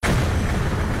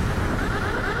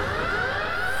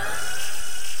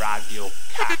Radio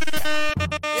Caca.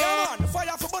 Yeah, man,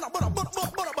 fire for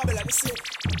Babylon, you see.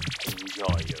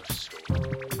 Enjoy your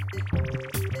soul.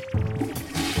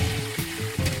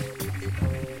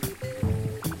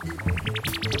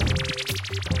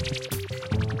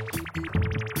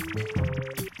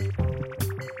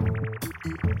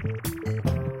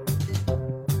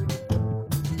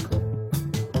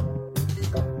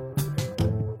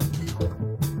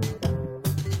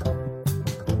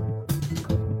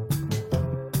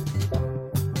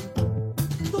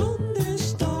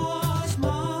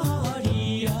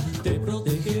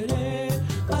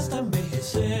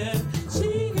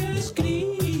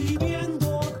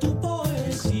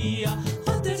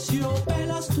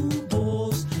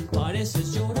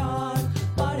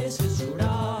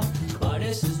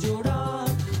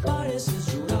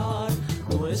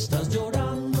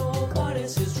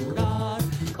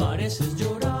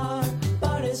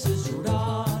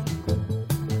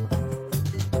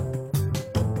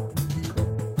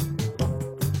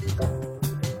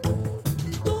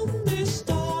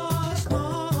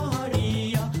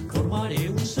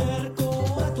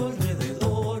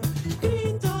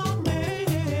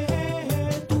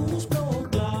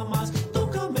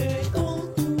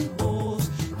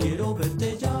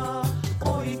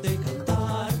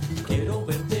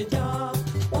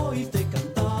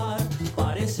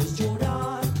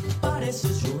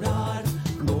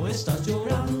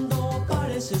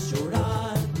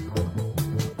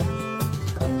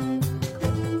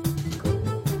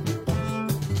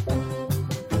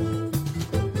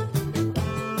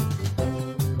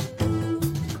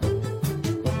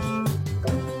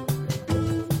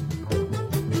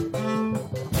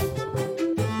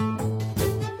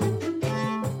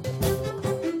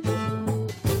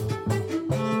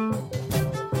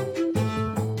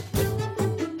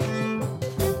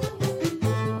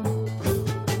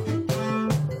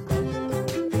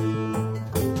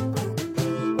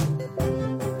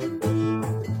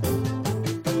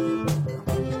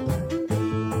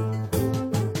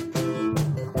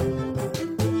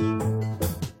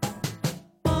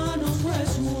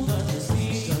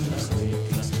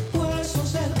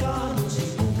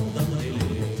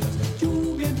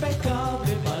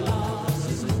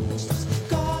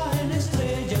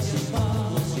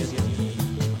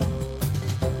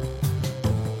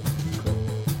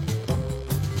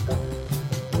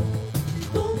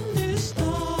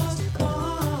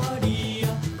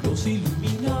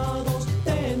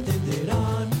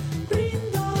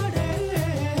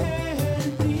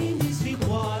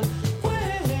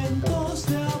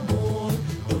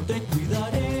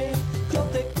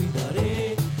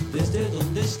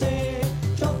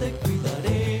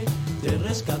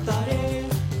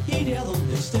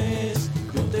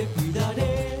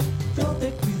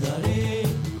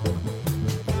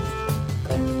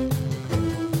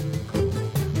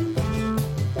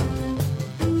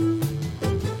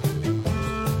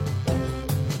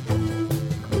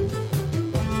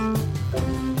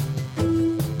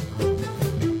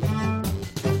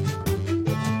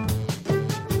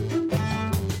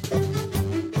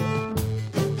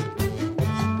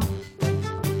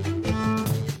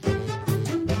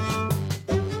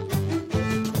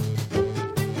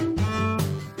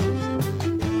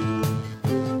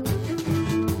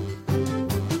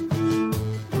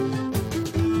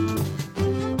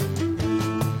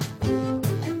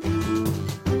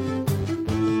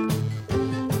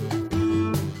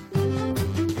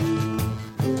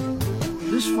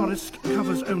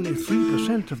 Only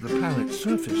 3% of the planet's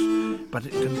surface, but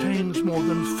it contains more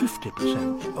than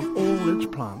 50% of all its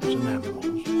plants and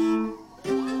animals.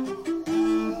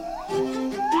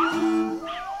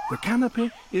 The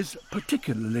canopy is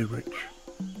particularly rich.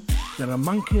 There are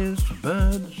monkeys,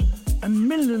 birds, and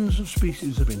millions of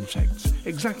species of insects.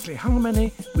 Exactly how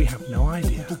many, we have no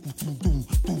idea.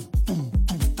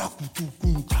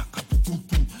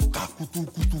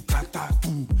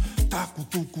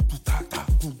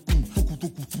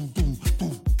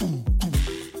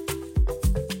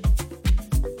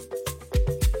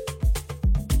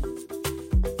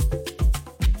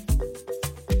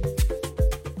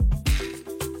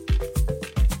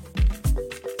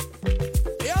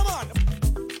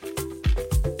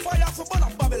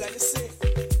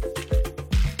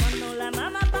 Cuando la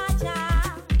mamá pacha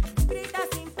grita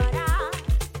sin parar,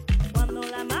 cuando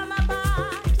la mamá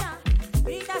pacha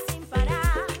grita sin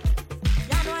parar,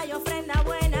 ya no hay ofrenda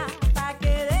buena pa' que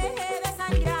deje de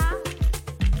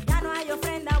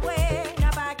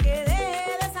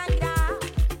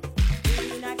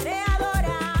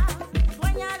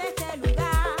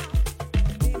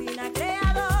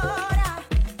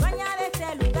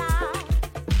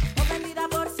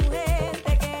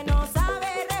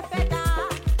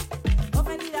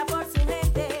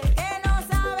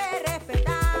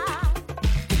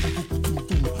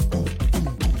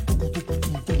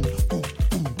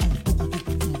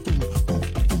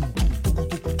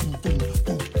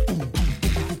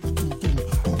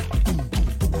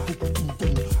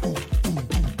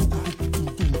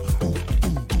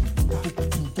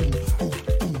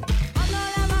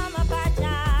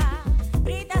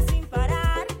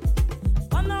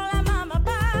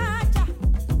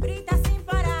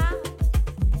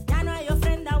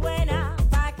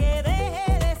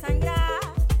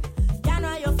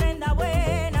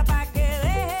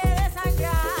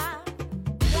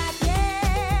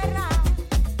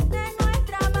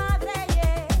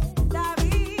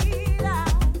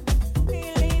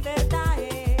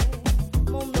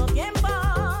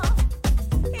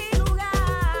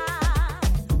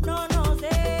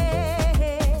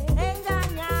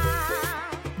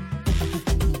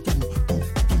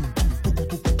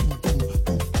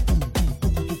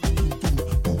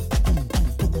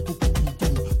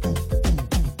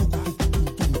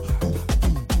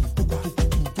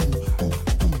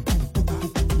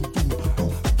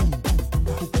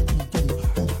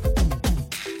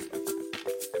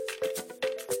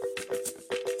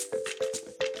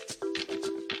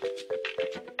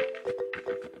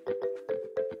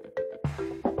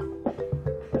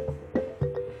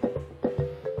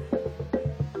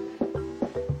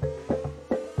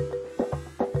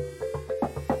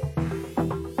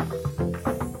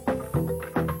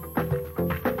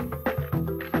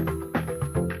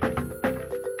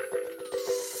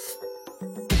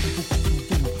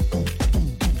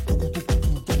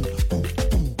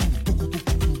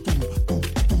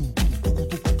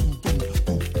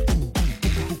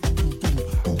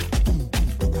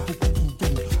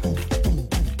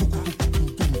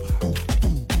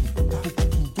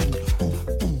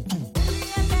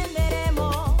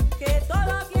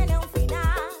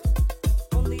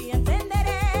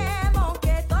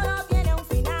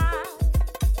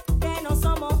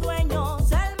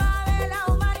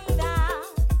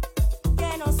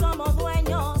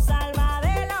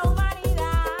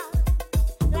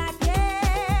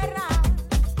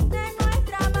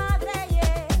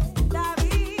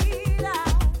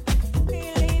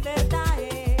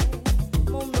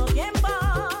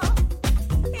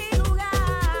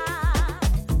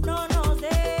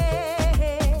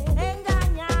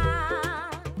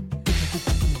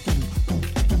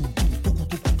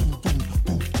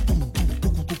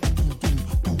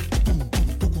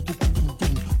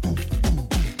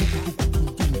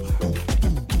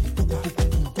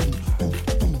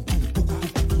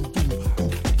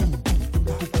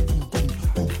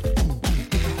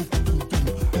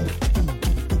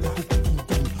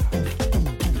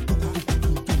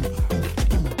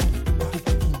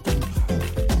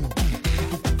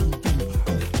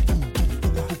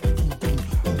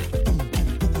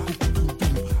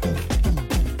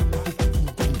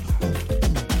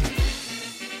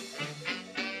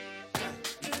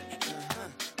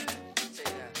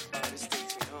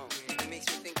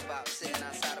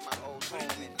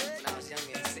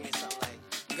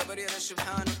بريرة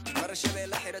سبحانه مرة شبه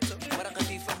لحرته مرة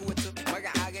خفيفة هوته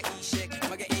مقع عاقا إيشك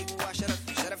مقع إيقو وشرف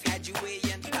شرف حاجي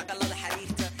ويا أقل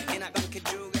حريفته هنا بنك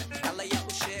الجوغة الله يا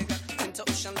أشيغة تنتا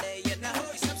أشان ليا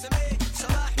نهوي سمسمي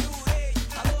صلاح نوري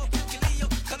هلو كليو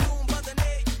خلوم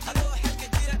بدني هلو حق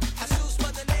جيرة حسوس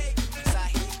بدني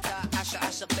صاحيتا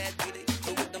عشا بلاد بيلي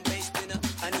وقدم بيستنا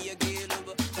أني يقيلوب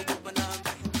وقو بنام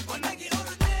ونقي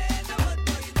أردين نمت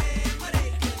بيدين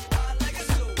مريكن والله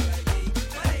قسوة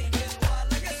مريكن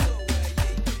والله قسوة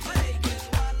مريكن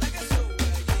والله قسوة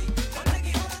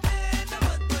ونقي أردين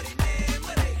نمت بيدين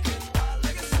مريكن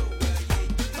والله قسوة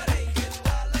مريكن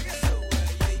والله قسوة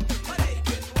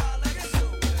مريكن والله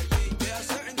قسوة. There are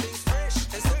certain things fresh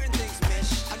and certain things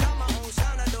mesh. I got my own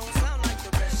sound, I don't sound like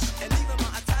the rest. And even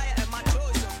my attire and my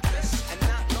choice of dress. And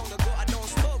not long ago I don't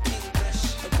spoke English.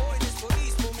 Avoid this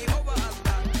police pull me over a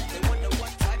lot. They wonder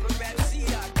what type of rap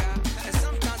seed I got. And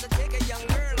sometimes I take a young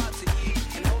girl out to eat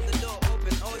and hold the door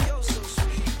open. Oh, you're so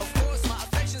sweet. Of course my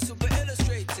affection's super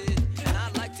illustrated, and I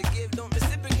like to give, don't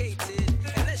reciprocate it.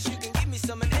 Unless you can give me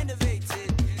some and innovate it.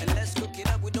 And let's cook it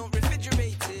up, we don't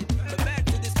refrigerate it. But back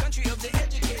to this country of the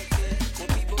educated. When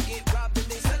people get robbed and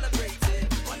they celebrate it.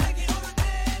 ونقي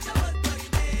أردين نمت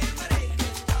بيدين مريكن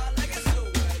والله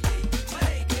قسوة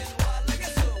مريكن والله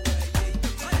قسوة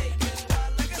مريكن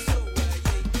والله قسوة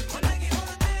ونقي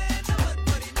أردين نمت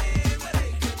بيدين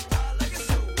مريكن والله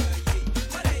قسوة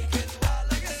مريكن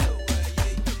والله قسوة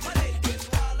مريكن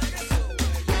والله قسوة.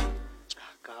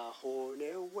 ካሆነ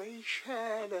ወይ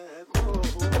ሸለቆ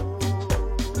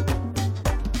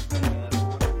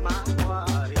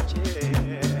ማቋርጬ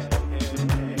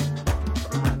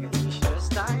አገኝሽ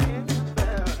ደስታዬ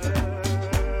ነበር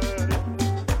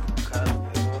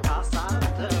ከብኖር ሀሳብ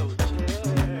ተውጬ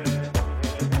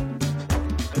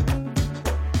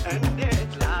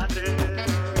እንዴት ላድርግ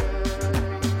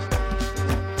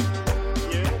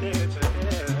የኔ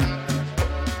ፍቅር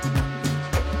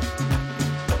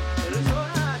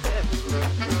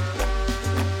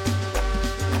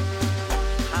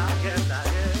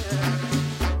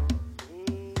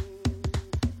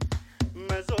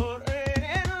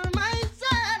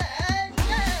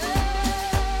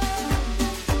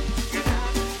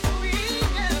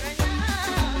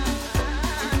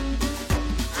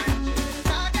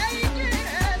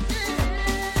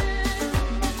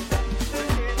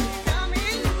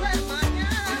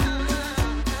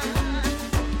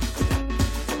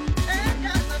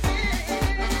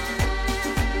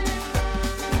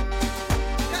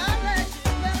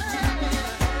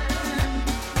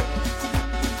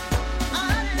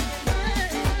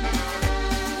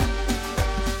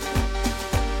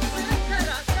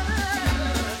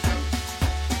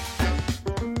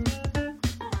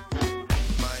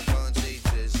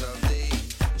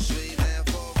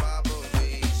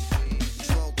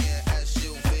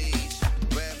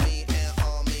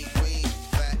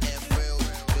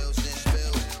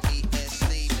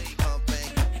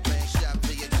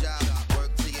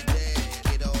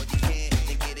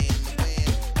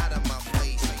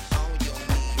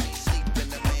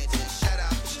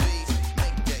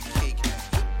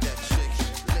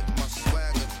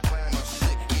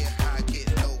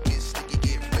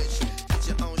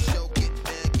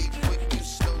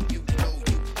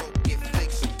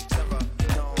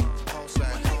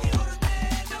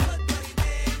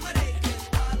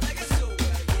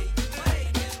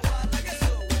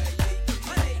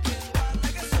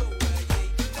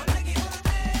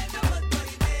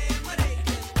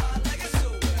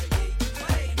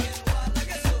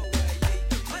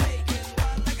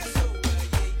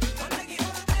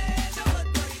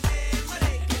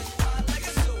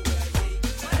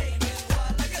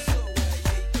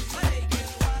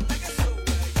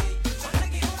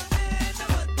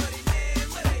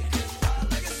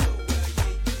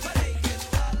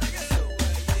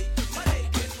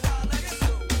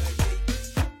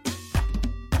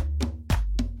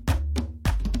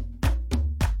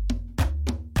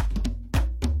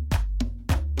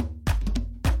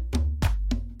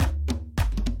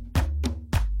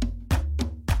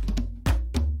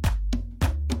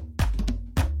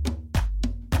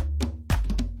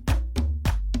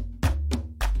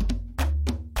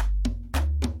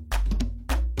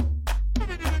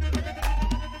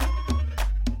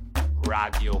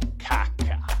Radio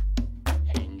Cacca.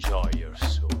 Enjoy your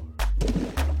soul.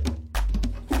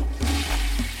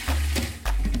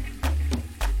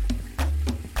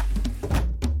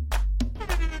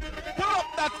 Pull up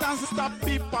that dance, stop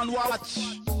beep and watch.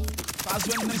 Cause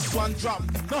when this one drop,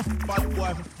 no bad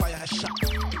boy for fire a shot.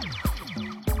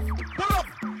 Pull up.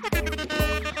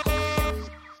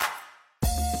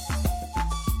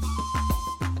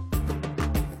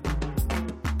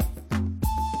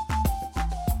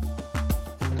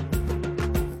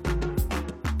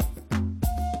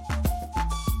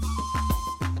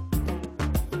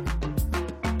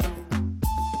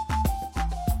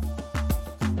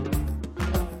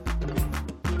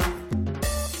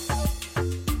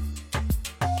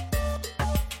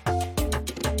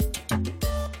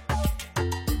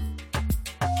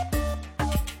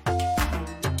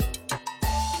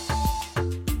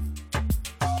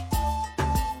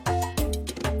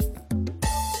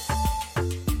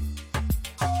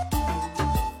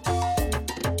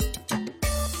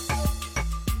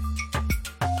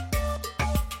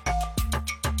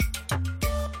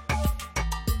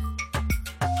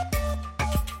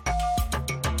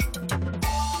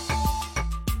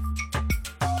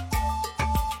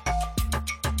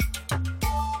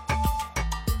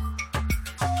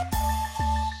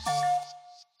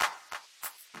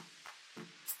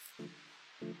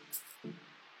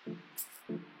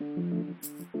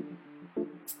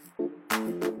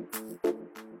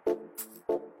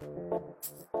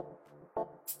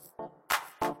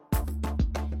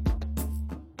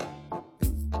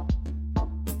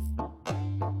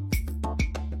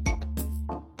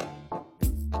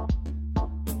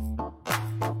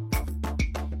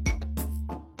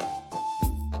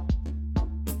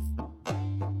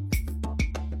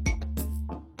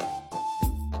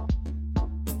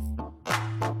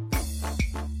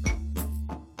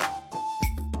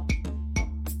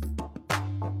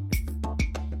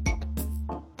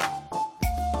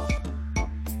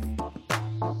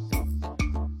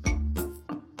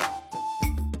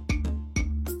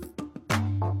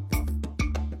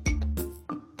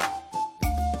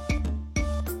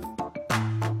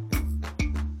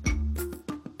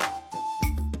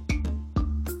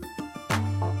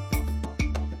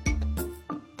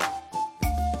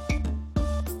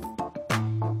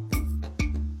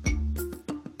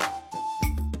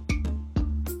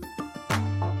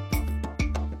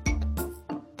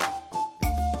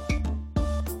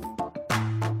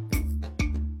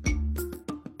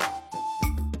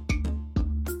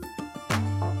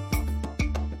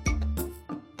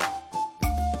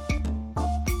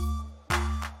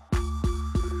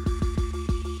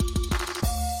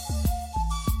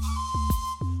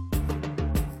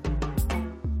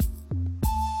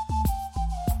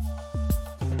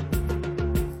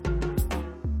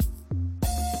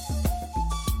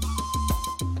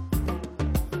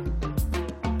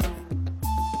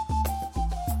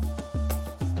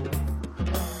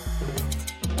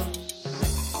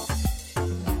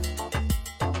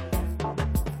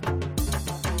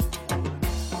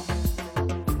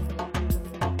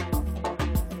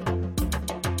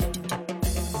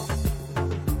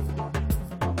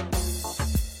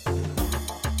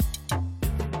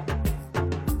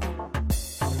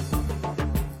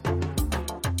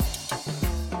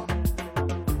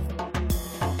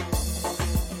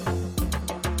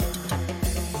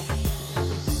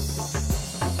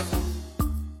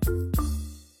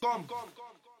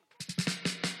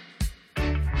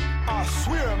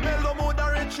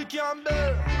 She can't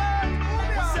build.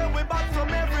 We say we back from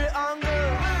every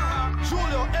angle.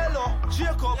 Julio, Elo,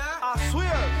 Jacob, I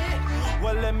swear.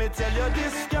 Well, let me tell you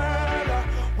this girl.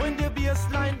 When the bass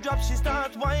line drops, she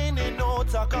start whining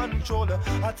out of control.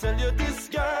 I tell you this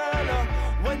girl.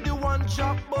 When the one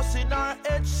drop bust in her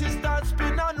head, she start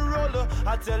spin and roll.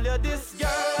 I tell you this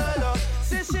girl.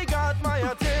 See she got my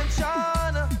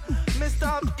attention. Me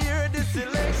stop hear the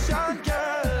selection,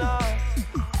 girl.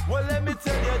 Well, let me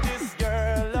tell you this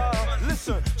girl.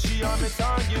 Listen, she and me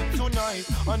target tonight.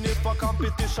 And if a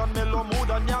competition, mellow mood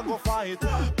and ya go fight.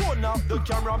 Turn off the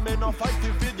camera, me no fight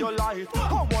the video light.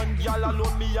 And one gal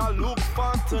alone, me a look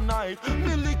for tonight.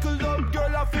 Me little love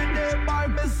girl a fit there by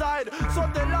my side. So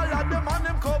tell all of them and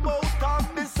them come out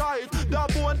and beside. The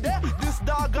bone there, this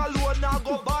dog alone now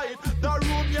go bite. The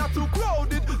room ya too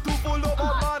crowded, too full of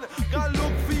a man. Can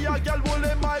look for ya gal hold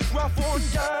a microphone,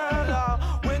 girl.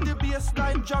 When the bass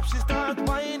line drop, she start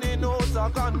whining out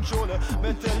of control.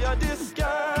 Me tell you this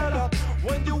girl.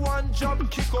 When the one jump,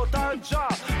 kick out her jaw,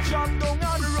 jump down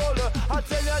and roll. I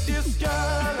tell you this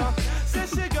girl. Say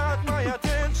she got my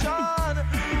attention.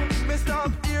 Me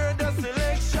stop hear the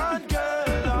selection,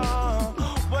 girl.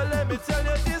 Well, let me tell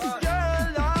you this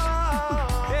girl.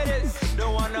 It is.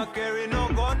 Don't wanna carry no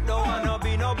gun, don't wanna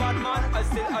be no bad man.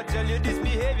 I tell you this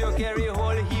behavior carry whole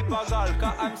heap of gal.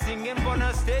 Cause I'm singing on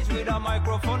a stage with a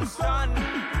microphone stand.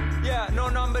 Yeah, no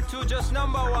number two, just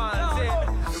number one. Say,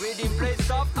 reading play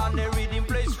soft and the reading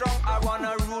play strong. I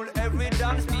wanna rule every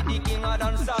dance, be the king of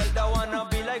dancehall. I wanna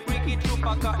be like Ricky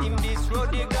Tupac in this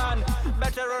road gun.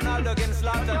 Better Ronaldo against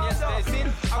Zlatan, yes, they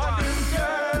sing. And this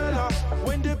girl,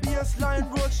 when the bass line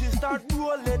rolls, she start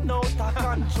rolling out of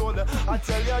control. I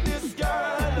tell you this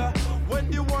girl, when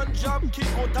the one jump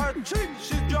kick out her chin,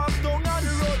 she drop down on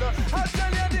the road. I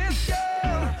tell you this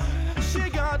girl, she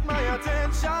got my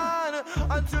attention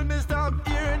until me stop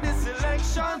hearing the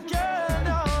selection,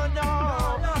 girl. No.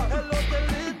 Hello, the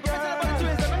lead girl.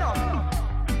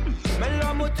 Me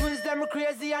love my twins, them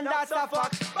crazy and that's a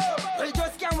fact. We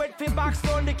just can't wait for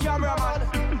backstone the cameraman.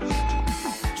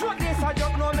 Truck this a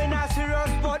joke, no me not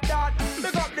serious but that.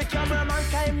 Pick up the cameraman,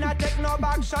 came not take no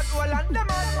back shot. Well and them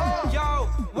on. Yo,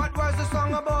 what was the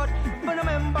song about? But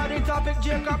remember the topic,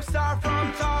 Jacob Star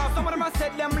from top. Some of them I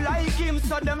said them like him,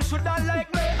 so them shoulda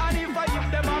like me. And if I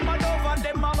give them a mad over,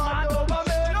 them a mad over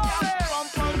me. From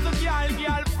pound to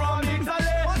girl from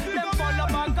Italy. Them follow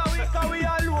back cause we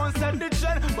alone set the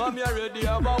trend. But me already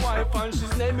have a wife and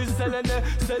she's name is Selene.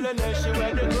 She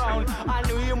wear the ground. And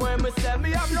him when me say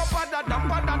me have no pada.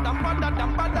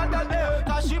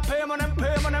 Cause she pay money.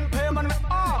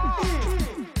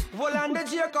 Well, and the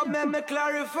Jacob made me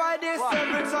clarify this.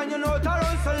 Every time you know to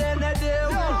run, so let it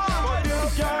do. But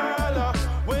this girl,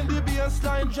 when the bass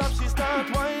line drops, she start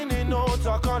whining out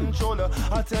of control.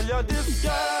 I tell you this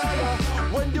girl,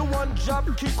 when the one drop,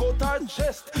 kick out her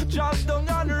chest, drop down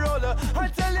and roll. I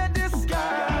tell you this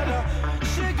girl,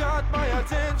 she got my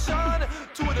attention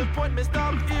to the point me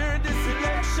stop hear the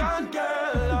selection,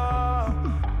 girl.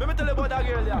 Let me tell you about that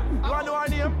girl, yeah. You wanna know her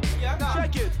name? Yeah.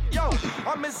 Check it. Yo,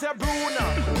 I'm Miss Bruna.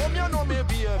 Come you know me,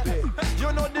 baby.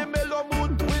 You know the Mellow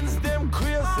Mood twins, them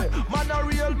crazy. Man a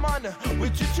real man, we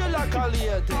treat you like a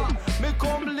lady. Me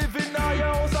come live in your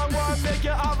house and go and make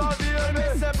you have a baby.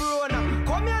 Miss Bruna,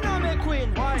 come you know me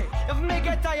queen. Why? If me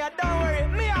get tired, don't worry,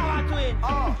 me have a twin.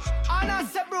 And I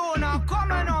say Bruna,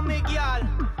 come you know me girl.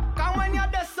 Cause when you're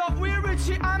the stuff, we rich,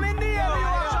 I'm in the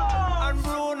area. And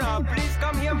Bruna, please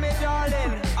come here, me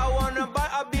darling. I wanna buy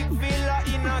a big villa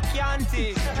in a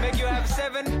county. Make you have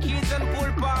 7 kids and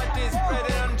pool parties.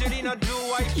 Spread Angelina, do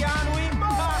why can't we?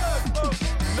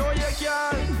 No, you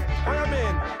can't. What you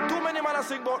mean? Too many men a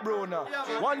sing about Bruna.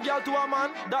 One girl to a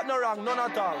man, that no wrong, none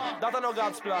at all. That a no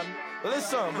God's plan.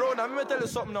 Listen, Bruna, let me tell you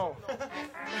something now.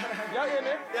 You hear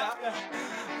me? Yeah.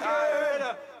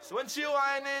 So when she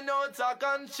whining out of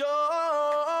control,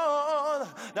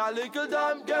 that little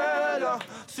damn girl,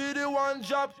 see the one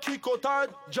drop, kick out her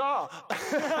jaw.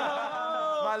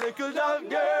 My little damn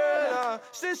girl,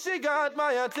 she got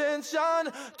my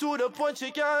attention to the point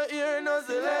she can't hear no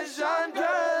selection.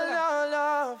 Girl,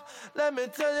 love, let me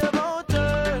tell you about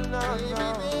her.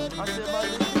 I said my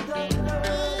little damn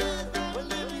girl, when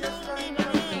the bass line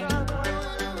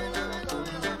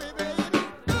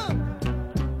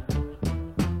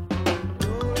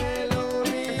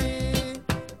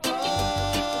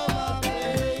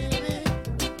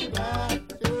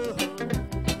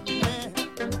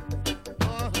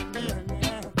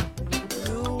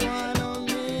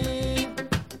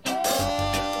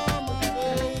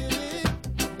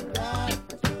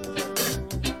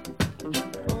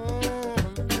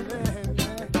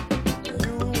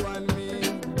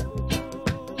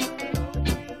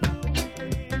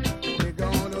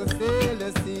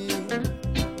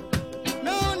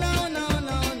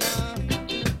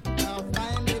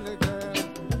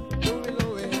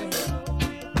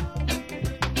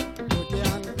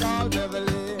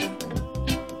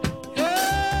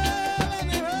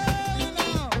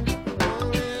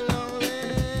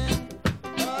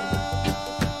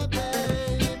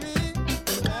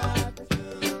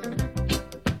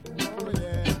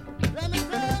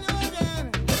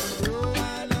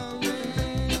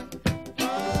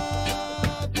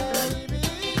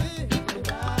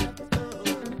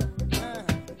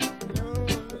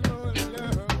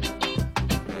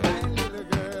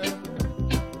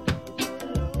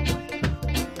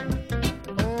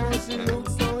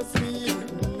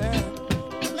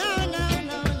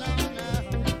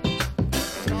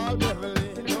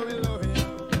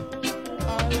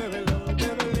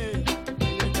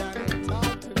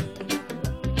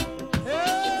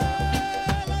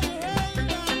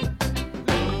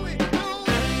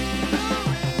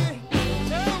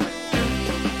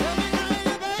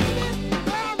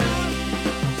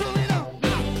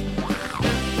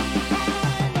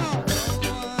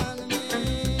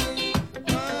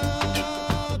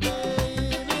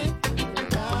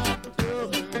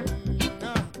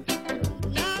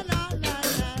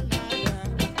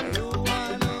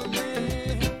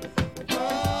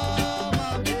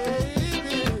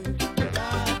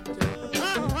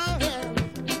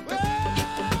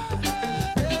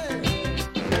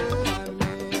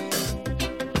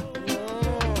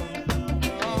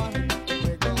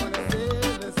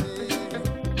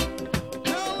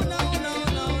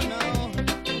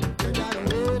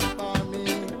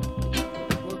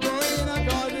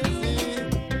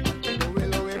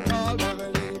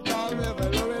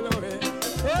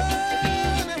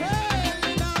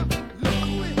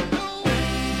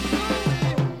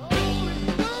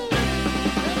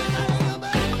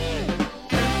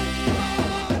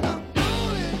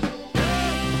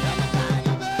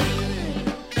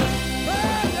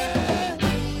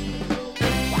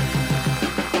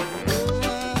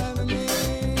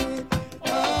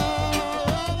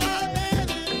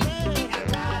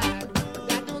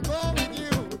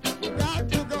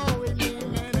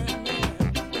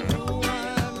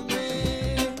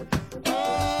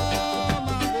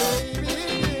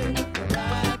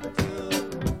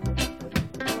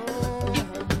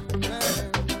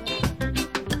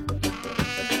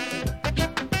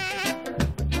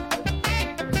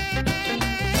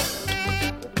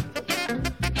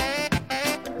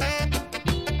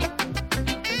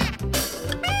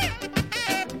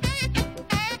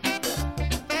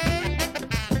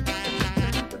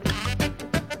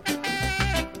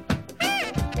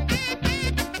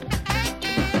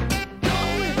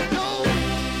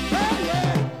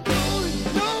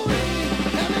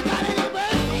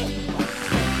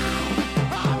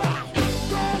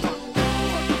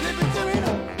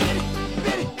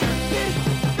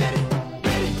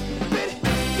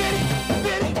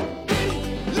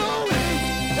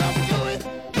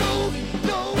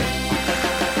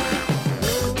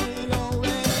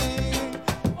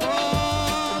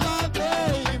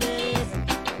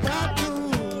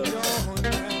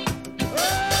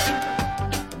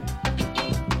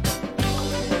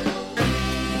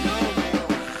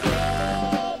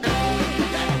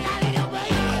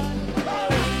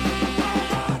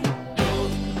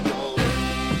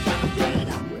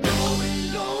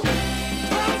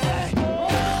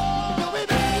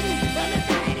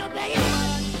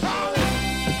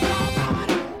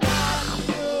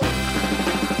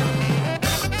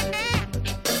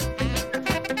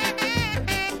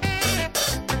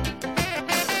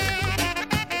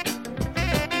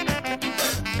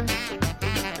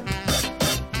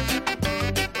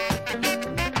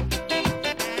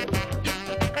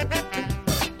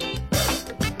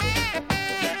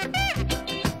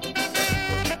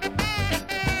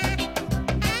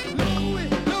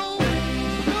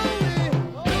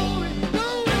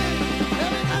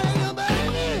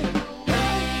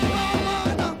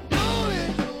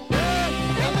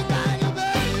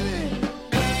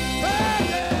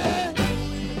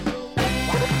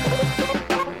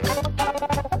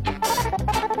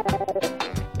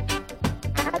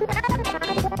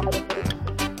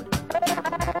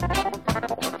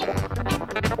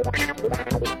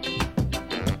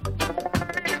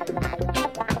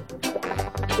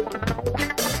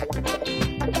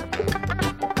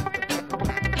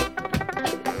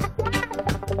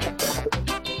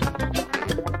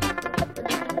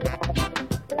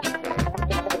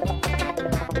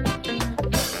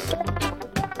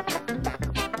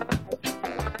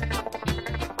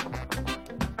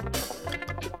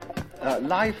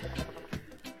Life,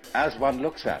 as one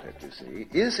looks at it, you see,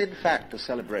 is in fact a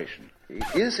celebration. It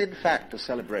is in fact a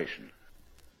celebration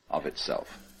of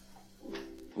itself.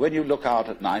 When you look out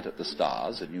at night at the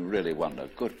stars and you really wonder,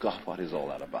 good God, what is all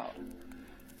that about?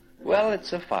 Well,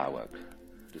 it's a firework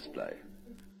display.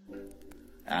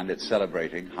 And it's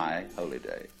celebrating High Holy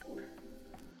Day.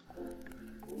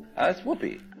 It's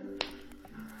whoopee.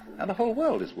 And the whole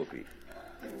world is whoopee.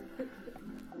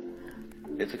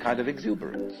 It's a kind of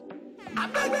exuberance.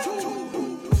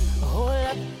 Hold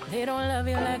up, they don't love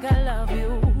you like I love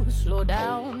you. Slow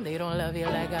down, they don't love you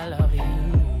like I love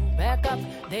you. Back up,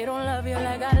 they don't love you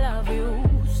like I love you.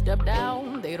 Step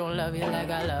down, they don't love you like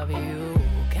I love you.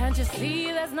 Can't you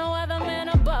see there's no other man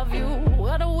above you?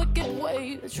 What a wicked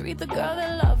way to treat the girl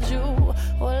that loves you.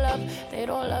 Hold up, they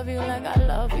don't love you like I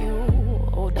love you.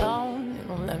 Hold down, they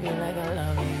don't love you like I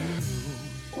love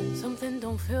you. Something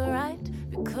don't feel right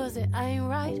because it ain't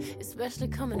right, especially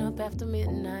coming up after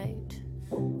midnight.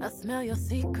 I smell your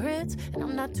secrets, and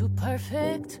I'm not too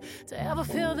perfect to ever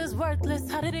feel this worthless.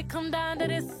 How did it come down to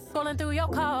this? Scrolling through your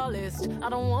call list. I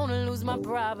don't wanna lose my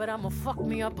pride, but I'ma fuck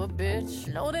me up a bitch.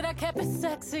 Know that I kept it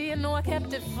sexy, and know I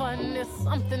kept it fun. There's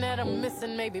something that I'm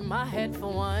missing, maybe my head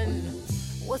for one.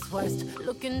 What's worst,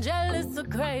 looking jealous or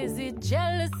crazy,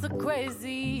 jealous or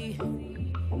crazy?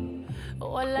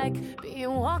 Or like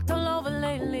being walked all over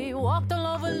lately, walked all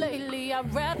over lately.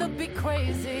 I'd rather be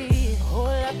crazy. Hold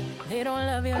up, they don't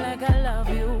love you like I love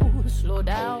you. Slow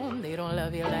down, they don't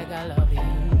love you like I love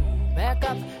you. Back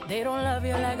up, they don't love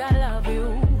you like I love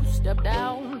you. Step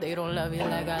down, they don't love you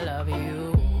like I love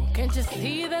you. Can't you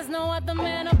see there's no other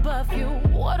man above you?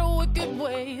 What a wicked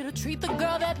way to treat the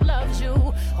girl that loves you.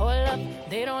 Hold up,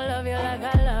 they don't love you like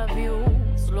I love you.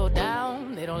 Slow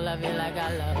down, they don't love you like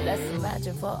I love you. Let's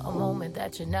imagine for a moment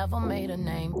that you never made a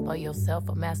name for yourself,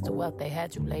 a master wealth. They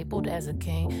had you labeled as a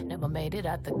king. Never made it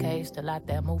out the cage, still out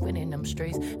there moving in them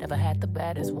streets. Never had the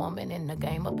baddest woman in the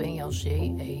game up in your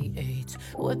sheets.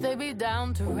 Would they be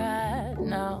down to ride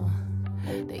now?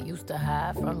 They used to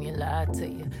hide from you, lied to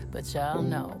you, but y'all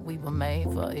know we were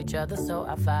made for each other, so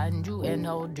I find you and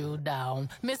hold you down.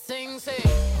 Missing, say,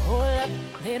 hold up,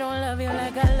 they don't love you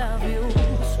like I love you.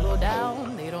 Slow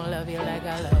down, they don't love you like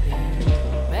I love you.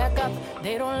 Back up,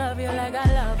 they don't love you like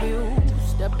I love you.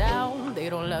 Step down, they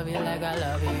don't love you like I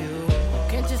love you.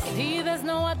 Can't you see there's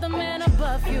no other man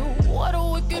above you? What a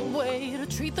wicked way to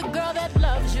treat the girl that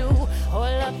loves you.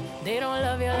 Hold up, they don't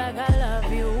love you like I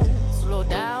love you. Slow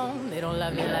down, they don't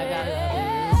love you like I love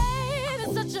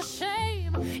you. It's such a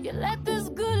shame you let this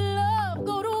good love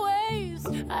go to waste.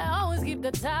 I always keep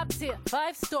the top tier,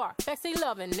 5-star, sexy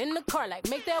loving in the car, like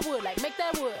make that wood,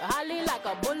 highly like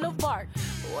a boulevard.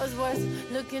 What's worse,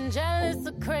 looking jealous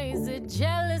or crazy,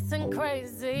 jealous and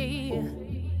crazy.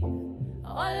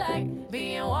 Or like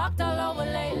being walked all over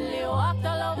lately,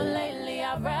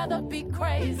 I'd rather be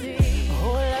crazy.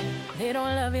 Hold up, they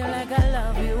don't love you like I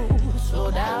love you. Slow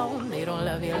down, they don't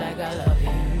love you like I love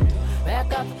you.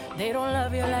 Back up, they don't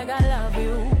love you like I love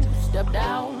you. Step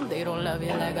down, they don't love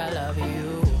you like I love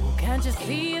you. Can't you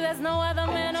see there's no other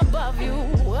man above you?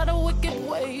 What a wicked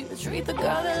way to treat the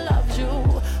girl that loves you.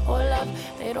 Hold up,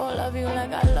 they don't love you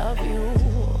like I love you.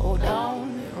 Hold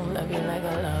down, they don't love you like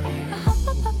I love you. I hop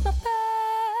up my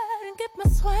bed and get my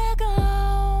swag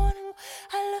on.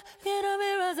 I look in the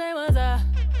mirror and say, what's up?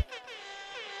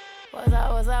 What's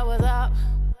up, what's up, what's up?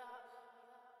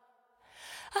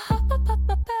 I hop up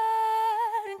my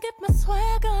bed and get my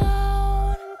swag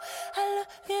on. I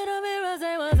look in the mirror and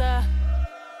say, what's up?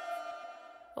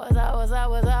 What's up, what's up,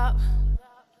 what's up?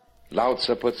 Lao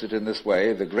Tzu puts it in this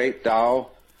way: the great Tao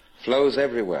flows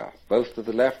everywhere, both to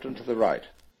the left and to the right.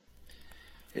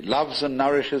 It loves and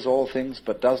nourishes all things,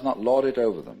 but does not lord it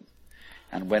over them.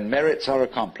 And when merits are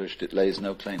accomplished, it lays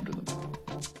no claim to them.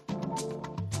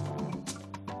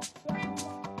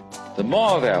 The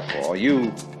more, therefore,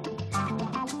 you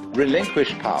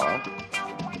relinquish power,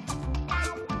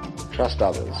 trust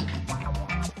others,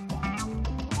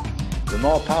 the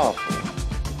more powerful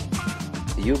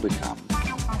you become.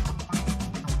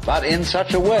 But in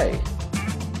such a way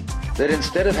that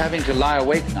instead of having to lie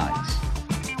awake nights,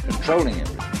 controlling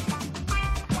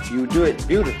everything, you do it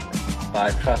beautifully by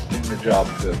trusting the job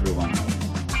to everyone else.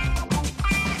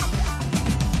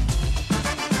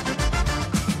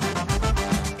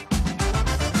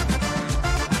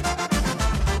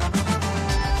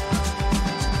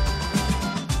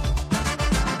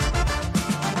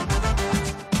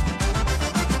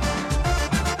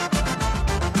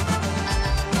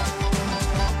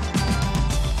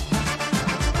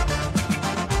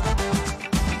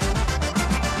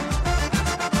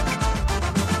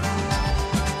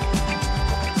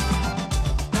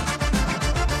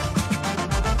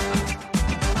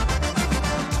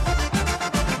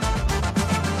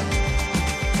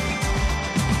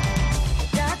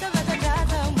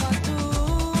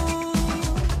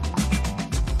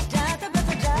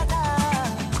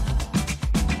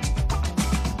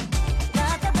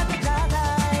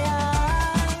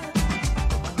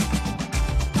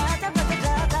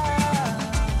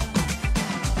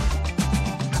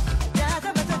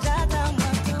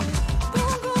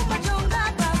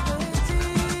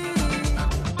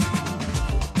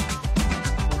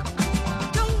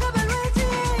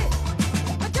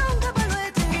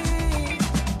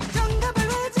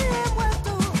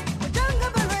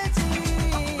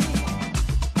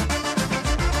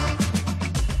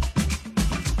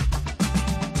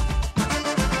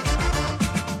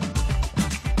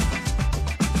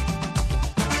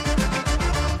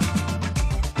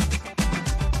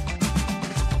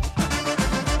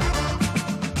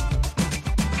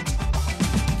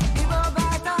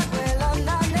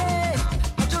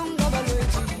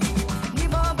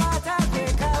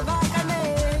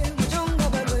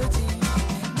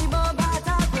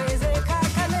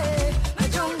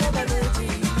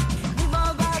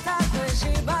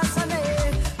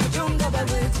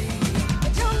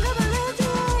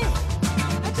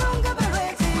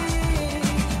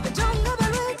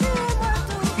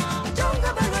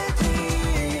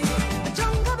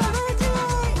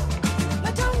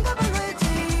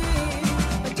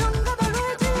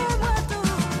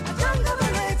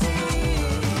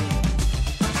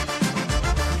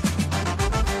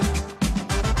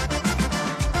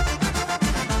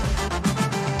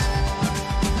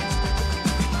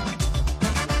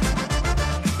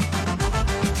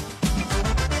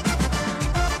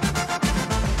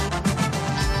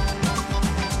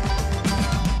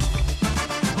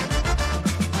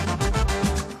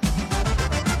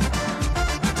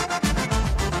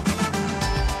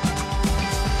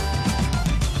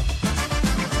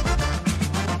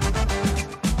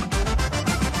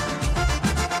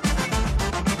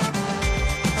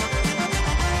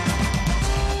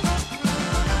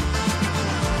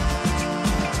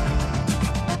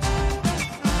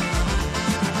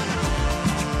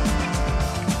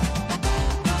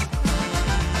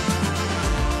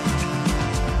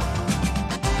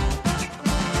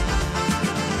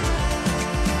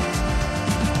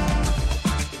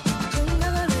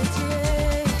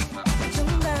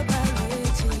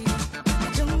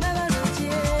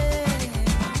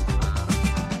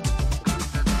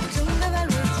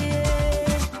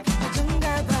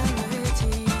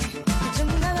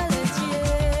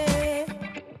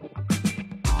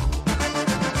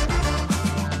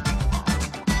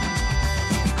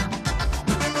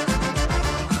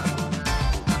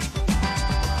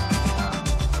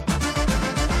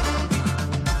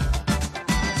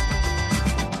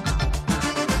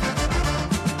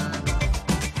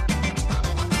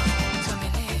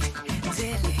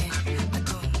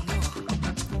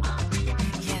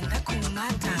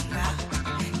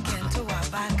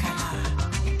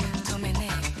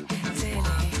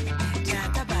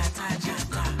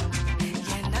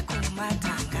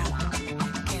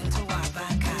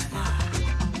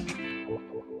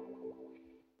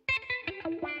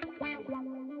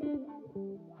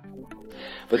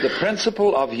 But the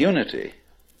principle of unity,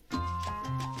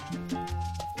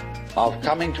 of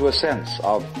coming to a sense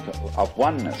of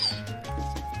oneness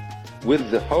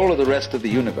with the whole of the rest of the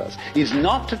universe, is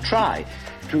not to try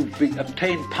to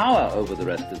obtain power over the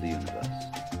rest of the universe.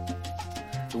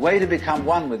 The way to become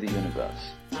one with the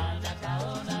universe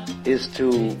is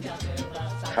to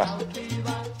trust it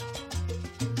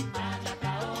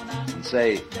and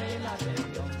say,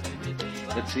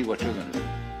 let's see what you're going to do.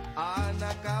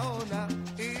 Anacaona,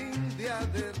 India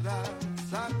de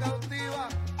raza cautiva,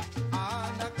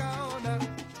 Anacaona,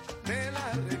 de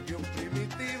la región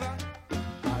primitiva,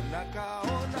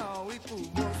 Anacaona, oí tu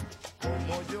voz,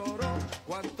 como lloró,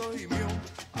 cuánto gimió,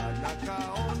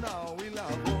 Anacaona, oí la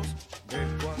voz de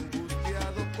tu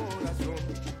angustiado corazón,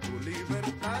 tu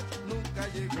libertad nunca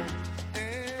llegó,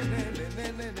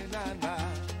 nana.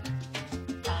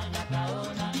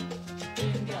 Anacaona,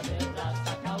 India de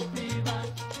raza cautiva,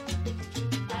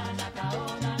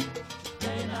 Anacaona,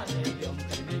 de la región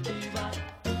primitiva.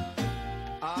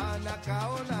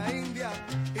 Anacaona, India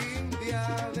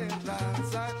de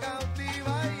raza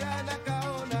cautiva y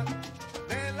Anacaona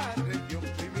de la región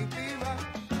primitiva.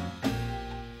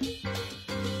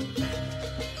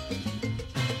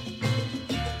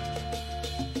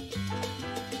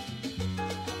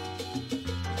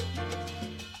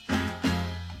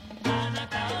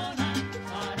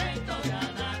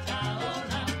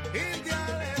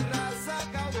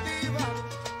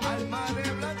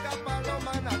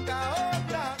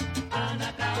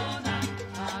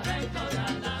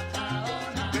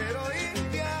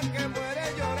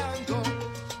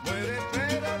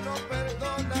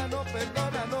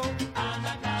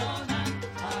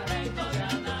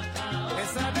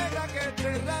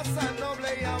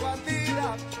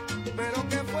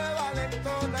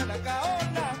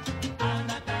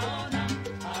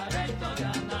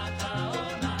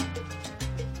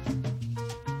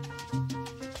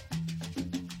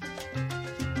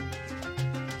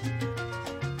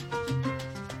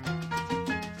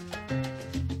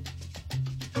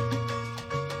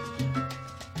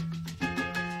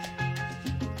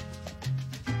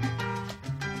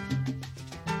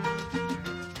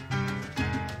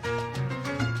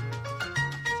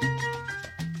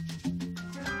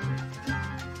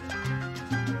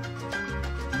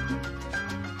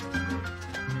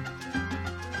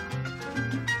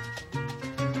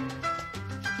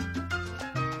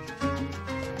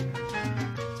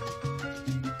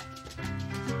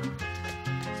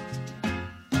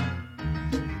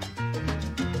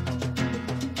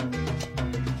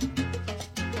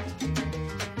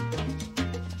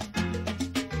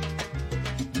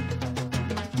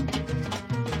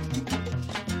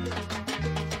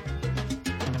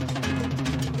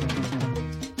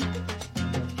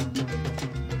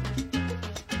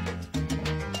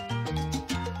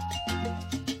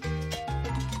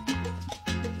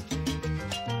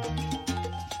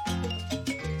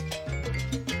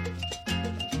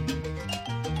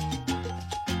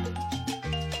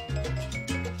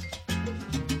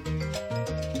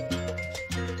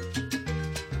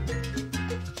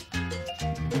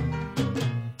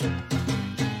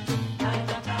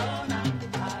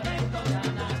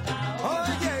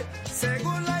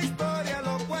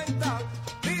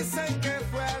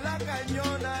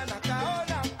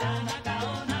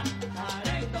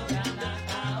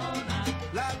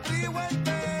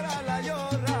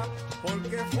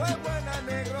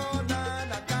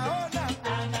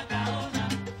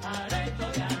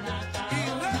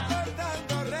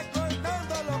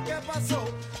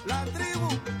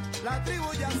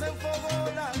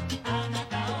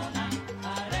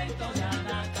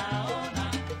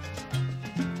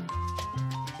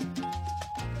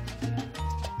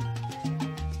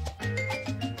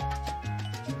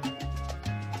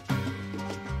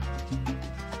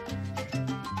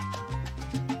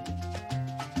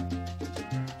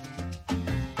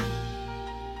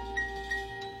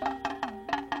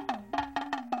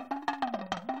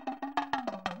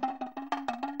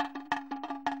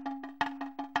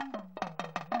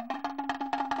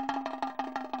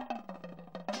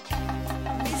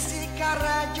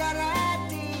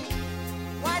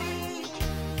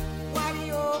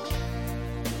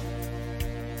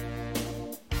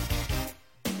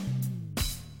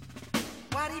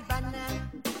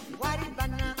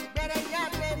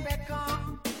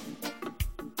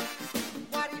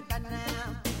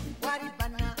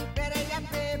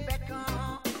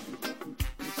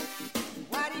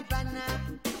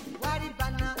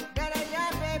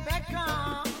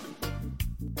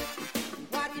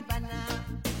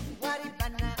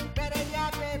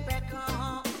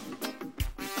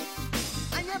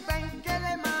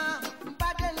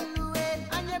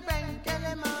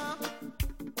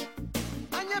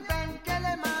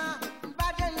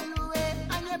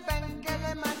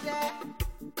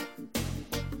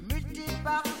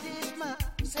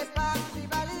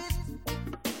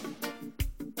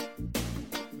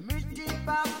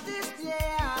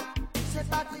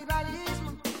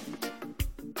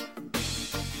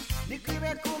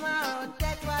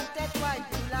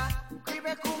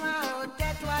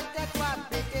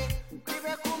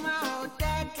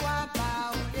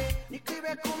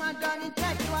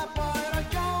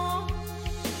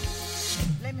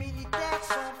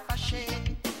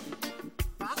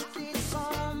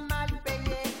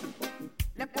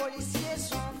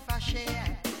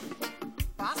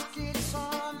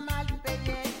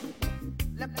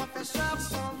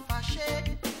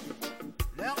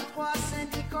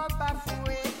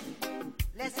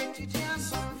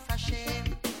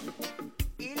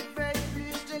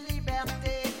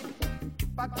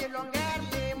 papier longueur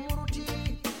des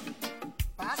Mourouti,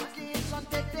 parce qu'ils ont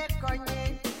été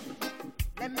cognés.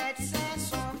 Les médecins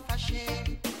sont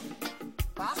fâchés,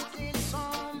 parce qu'ils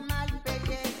sont mal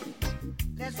payés.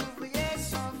 Les ouvriers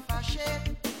sont fâchés,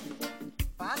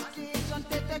 parce qu'ils ont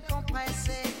été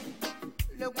compressés.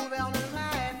 Le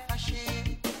gouvernement est fâché,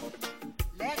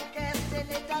 les caisses de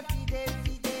l'État vidées.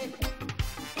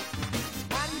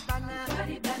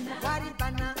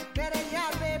 Waribana, Bereya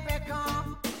Bebekan.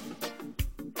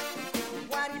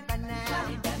 Waribana,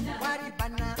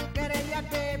 Bereya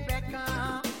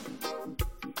Bebekan.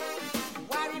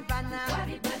 Waribana,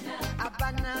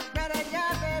 Abana, Bereya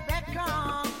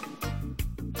Bebekan.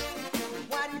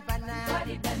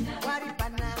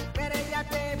 Waribana, Bereya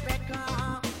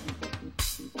Bebekan.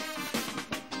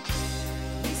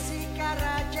 Isi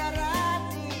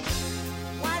Karajarati,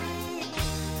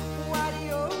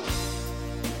 Wario.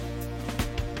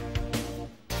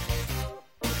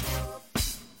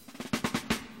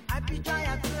 Abidjan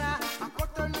Yadra, à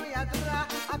Cotonou Yadra,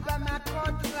 à Bamako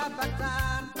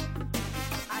Batar.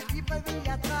 À Libreville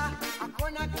Yadra, à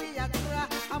Conakry Yadra,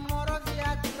 à Monrovie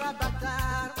Yadra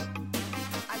Batar.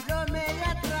 À Lomé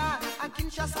Yadra, à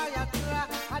Kinshasa Yadra,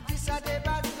 à Addis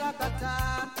Abeba Yadra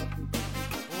Batar.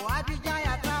 Au Abidjan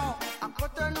Yadra, à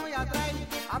Cotonou Yadra,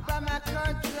 à Bamako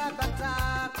Yadra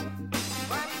Batar.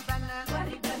 Waribana,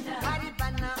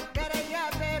 Bereya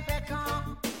Bebekan.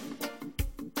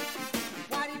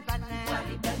 Waribana,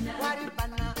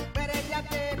 Bereya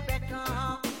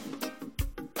Bebekan.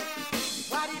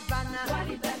 Waribana,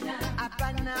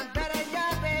 Abana, Bereya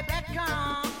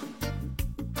Bebekan.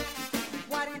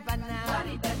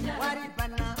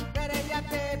 Waribana, Bereya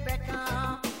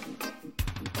Bebekan.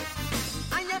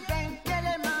 Anye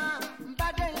benkelema,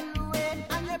 mbadeluwe,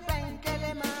 anye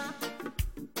benkelema.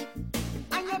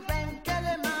 Anye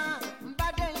benkelema,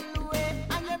 mbadeluwe,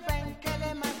 anye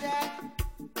benkelema de.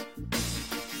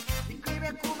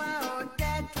 Ikribe kuma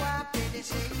otetwa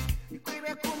PDC,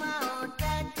 ikribe kuma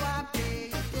otetwa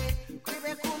PIT,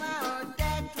 ikribe kuma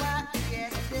otetwa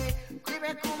IST,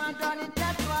 ikribe kuma doni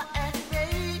tetwa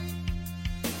FPI.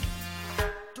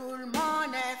 Tout le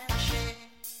monde est fâché.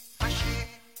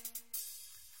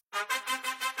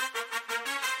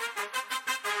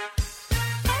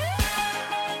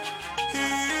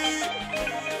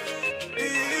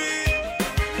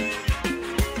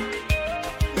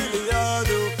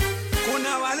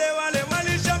 Kuna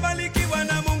wale shabalikiwa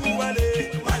na Mungu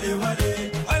wale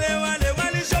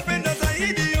shopenda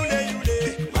zaidi yule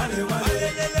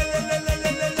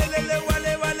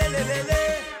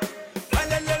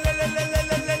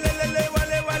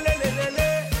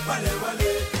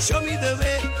show me the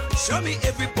way, show me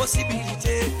every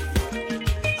possibility.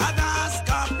 Others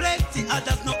can plenty,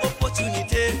 others no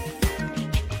opportunity.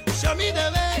 Show me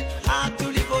the way how to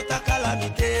live out a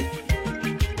calamity.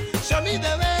 Show me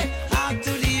the way how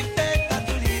to live better,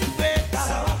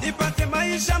 Nipate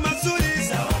maisha mazuri,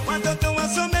 watoto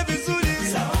wasome vizuri,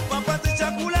 wapate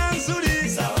chakula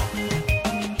nzuri.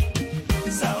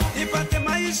 Nipate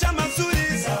maisha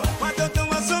mazuri, watoto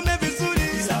wasome vizuri,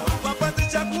 wapate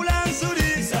chakula nzuri.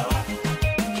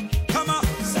 Kama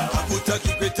Kabuta,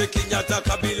 Kikwete, Kenyatta,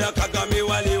 Kabila, Kagame,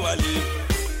 wale. Wale.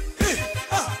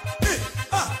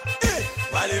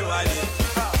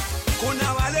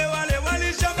 Kuna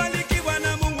wale shabalikiwa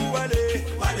na Mungu wale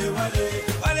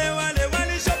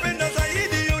shopenda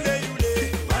zaidi yule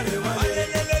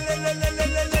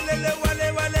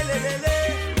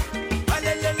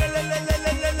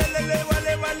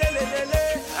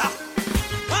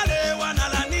wale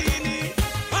wanala nini,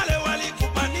 wale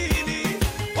walikupa nini,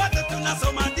 wote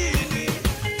tunasoma dini,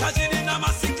 tajiri na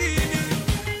masikini.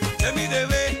 Tell me the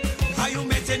way how you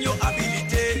maintain your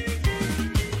ability.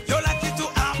 You're lucky to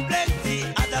have plenty,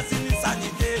 others in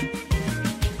insanity.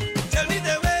 Tell me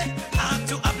the way how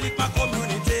to uplift my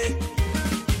community.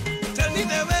 Tell me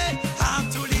the way how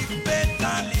to live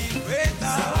better.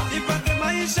 Nipate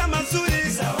maisha mazuri,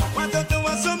 watoto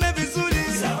wasome vizuri,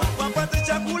 wapate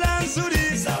chakula nzuri.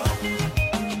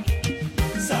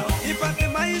 Nipate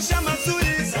maisha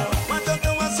mazuri, watoto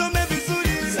wasome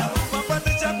vizuri,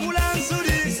 wapate chakula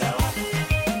nzuri.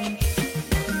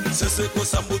 Sese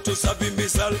kosa mbuto sabimbi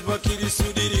salva kiri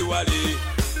sudiri wali.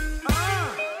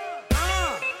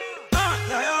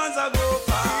 Nayanza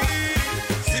gopa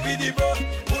Sibidibo,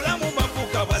 ulamu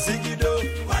bapuka wasigido.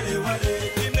 Wale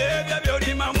Imebya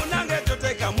byolima munange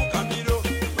toteka mukamiro.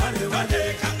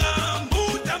 Wale Kanga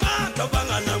mbuta mato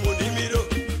banga na munimiro.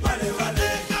 Wale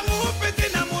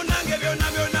Kamupiti na munange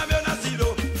byona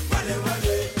zero. Wale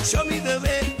show me the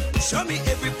way, show me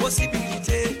every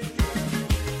possibility.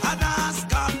 Others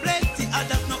can plenty,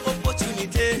 others no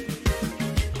opportunity.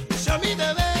 Show me the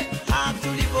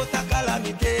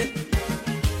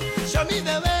me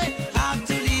the way. Have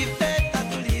to live better,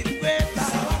 to live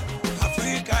greater.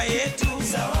 Africa yetu,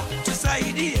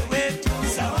 tusaidie wetu.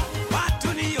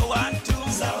 Watu ni yo wantu,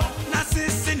 na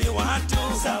sisi ni watu.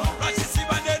 Rashisi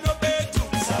bandeno betu,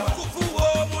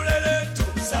 kufuo muleletu.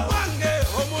 Wange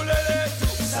o muleletu,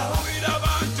 wila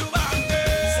bantu bange.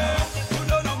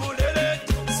 Kudono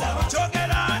muleletu,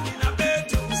 chogerani na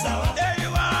betu. They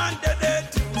want the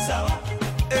detu. Sawa,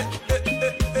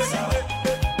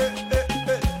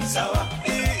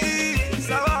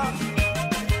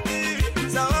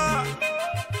 sawa,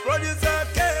 producer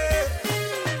K.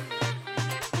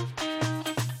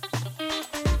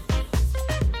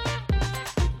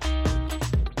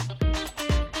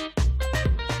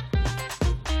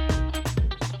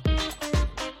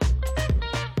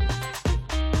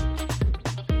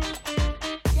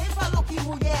 Quem falou que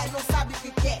mulher não sabe o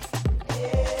que quer?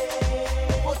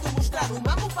 Vou te mostrar o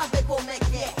mambo pra ver como é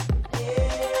que é.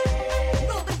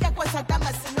 Não brinca com essa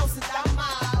dama senão se dá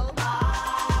mal.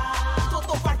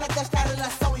 Tô farta desta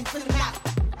relação infernal.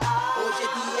 Hoje é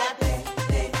dia dia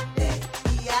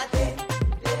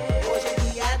Hoje é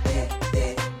dia dia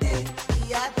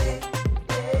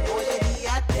Hoje é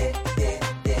dia dia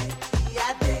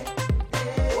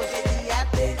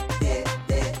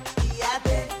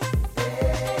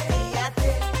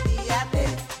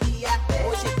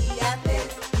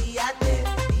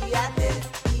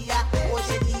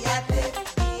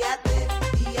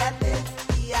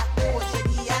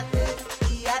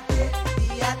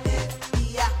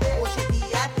Hoje é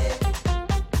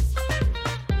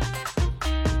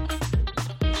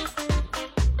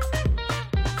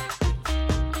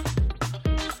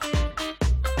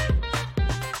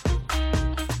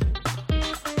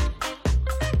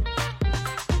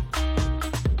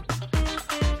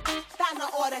Tá na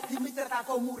hora de me tratar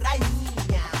como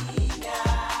rainha.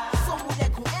 Sou mulher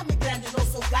com M grande, não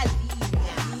sou galinha.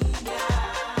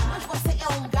 Mas você é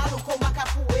um galo com uma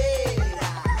capoeira.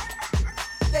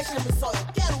 Deixa-me só, eu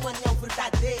quero uma união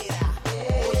verdadeira.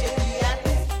 Hoje é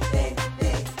dia dia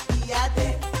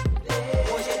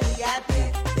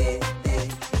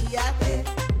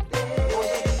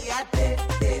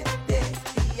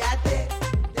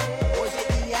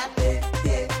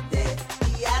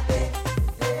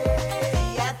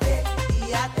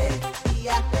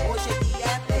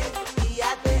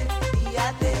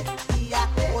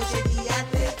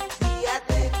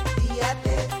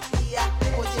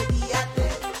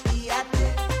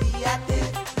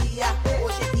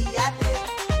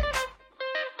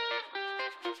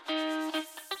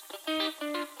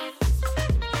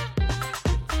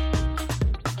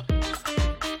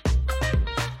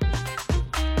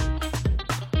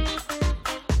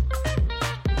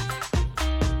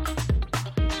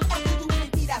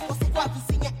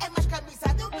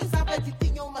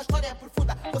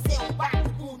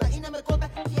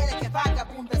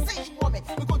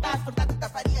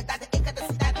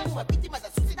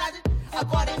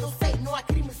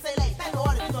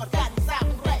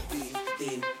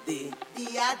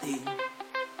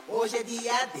Hoje é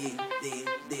dia dia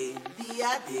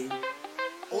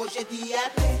Hoje é dia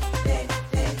dia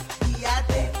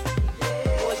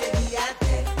Hoje é dia Hoje é dia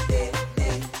D.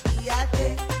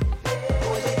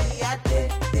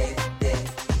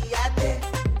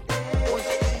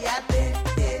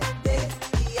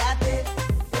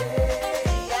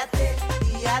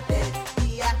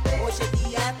 Hoje é dia D. Hoje é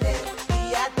dia D.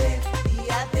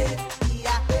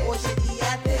 Hoje é dia D. Hoje é dia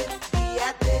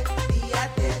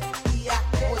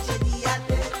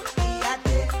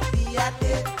D.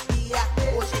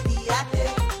 Hoje é dia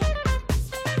D.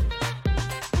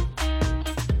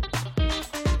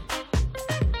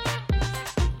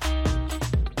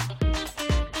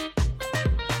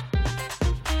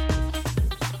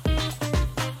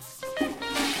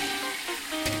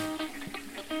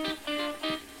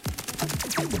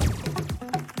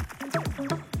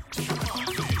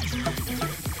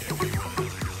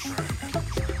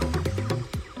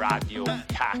 Radio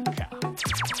Dhaka.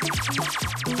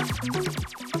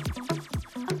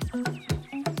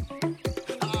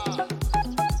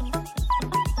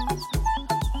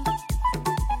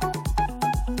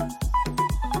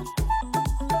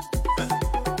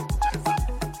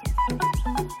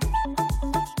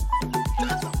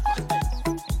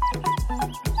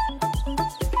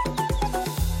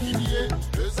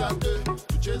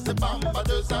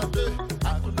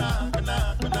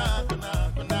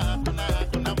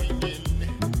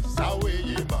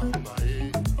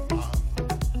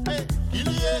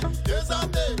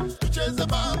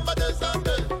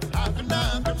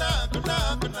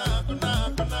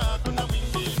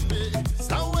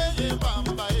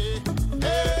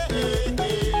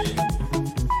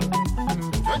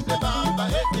 Bamba,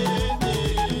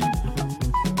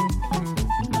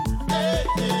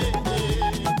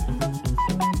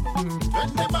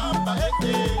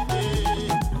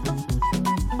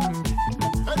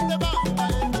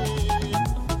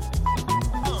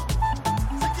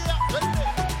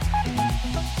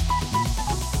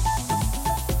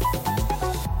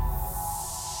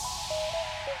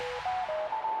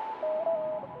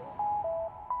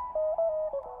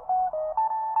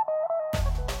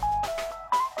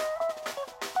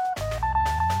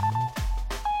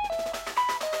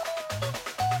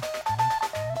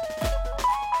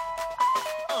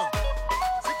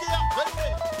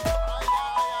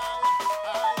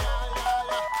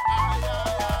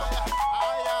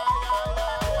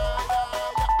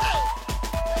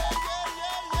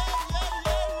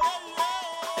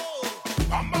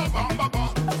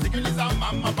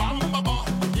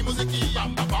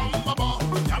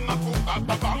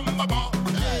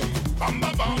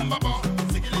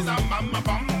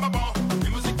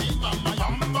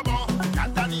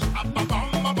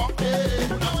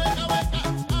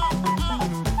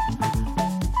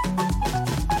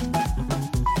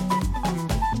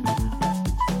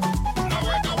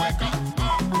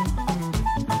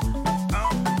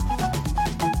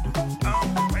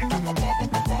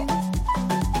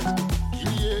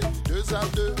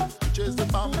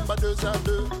 2 à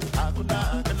 2. Akuna,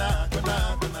 kuna, kuna,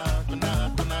 kuna, kuna,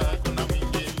 kuna, kuna,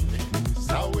 wingine.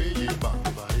 Sawe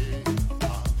bamba,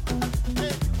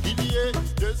 il y a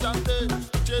 2 à 2.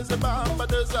 Chase bamba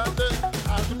 2 à 2.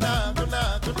 Akuna, kuna,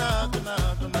 kuna, kuna,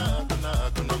 kuna, kuna,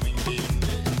 kuna,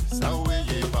 wingine. Sawe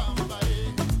bamba,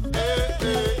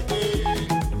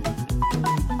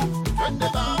 Twende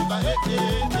bamba,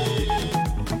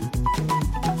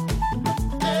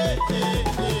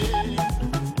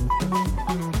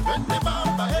 Twende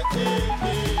bamba,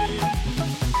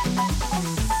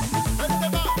 Twende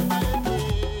bamba,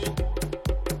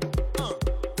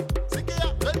 Sikia,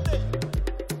 twende.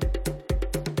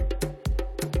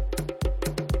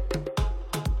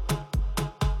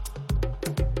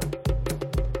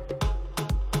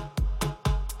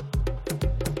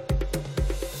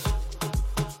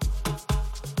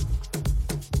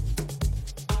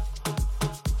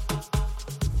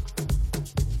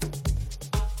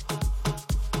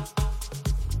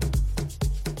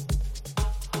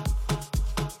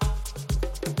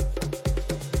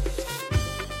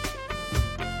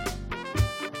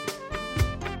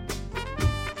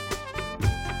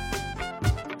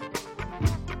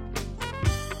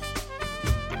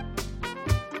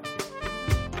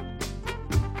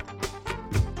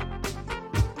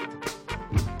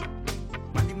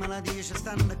 Ci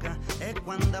stanno qua e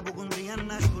quando Apocondria è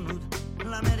nasconuto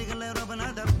l'America e l'Europa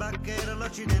una tabacchera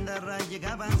l'Occidente a ragli che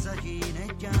avanza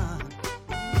cineggia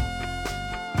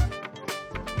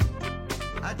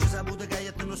oggi saputo che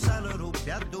io non sale ruppi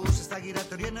addosso sta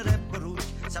chirato riene rap rucci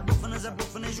sabuffane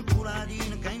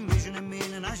cioccolatine che invece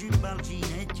nemmeno una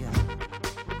cimbalcineggia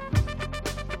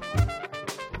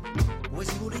voi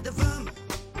si volete fame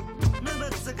una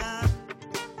pezzacata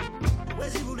voi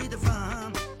si volete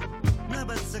fame una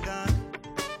pezzacata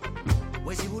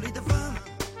voi si volete fame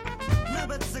una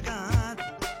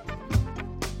pezzacata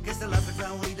questa è l'Africa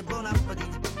favorita buon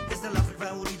appetito questa è l'Africa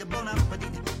favorita buon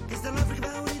appetito questa è l'Africa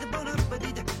favorita buon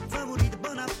appetito favorita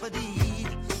buon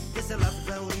appetito questa è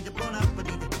l'Africa favorita buon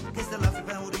appetito questa è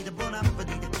l'Africa favorita buon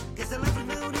appetito questa è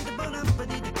l'Africa favorita buon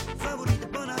appetito favorita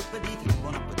buon appetito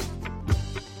buon appetito.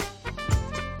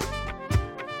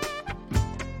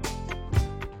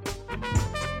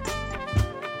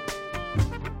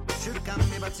 Cercami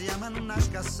non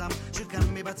nascassam,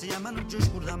 cercami ma non ci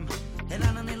scordam. E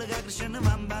la nanella che cresce ne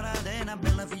va imparata, è una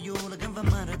bella figliola che va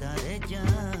maritare già.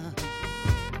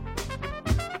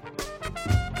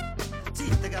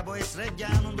 Zitta che può essere già,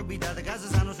 non dubitate, che si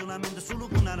sanno solamente solo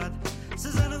con una rata. Si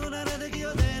sanno con una rata che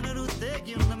io tengo tutte,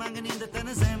 che non ne manca niente, te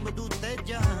ne sempre tutte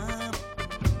già.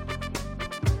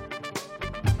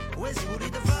 Voi si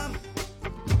volete fame,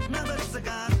 una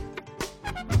pezzacata.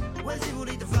 Voi si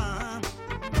volete fame,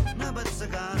 una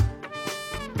pezzacata.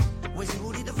 Voi si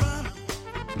volete fame,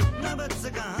 una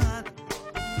pezzacata.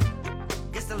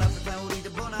 Questa è l'Africa favorita,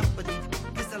 buon appetito.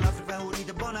 Questa è l'Africa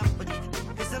favorita, buon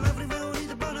appetito. Questa è l'Africa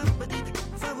favorita, buon appetito.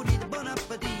 Favorita, buon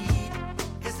appetito.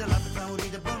 Questa è l'Africa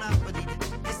favorita, buon appetito.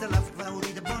 Questa è l'Africa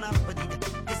favorita, buon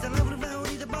appetito. Questa è l'Africa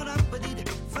favorita, buon appetito.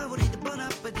 Favorita, buon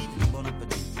appetito, buon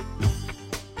appetito.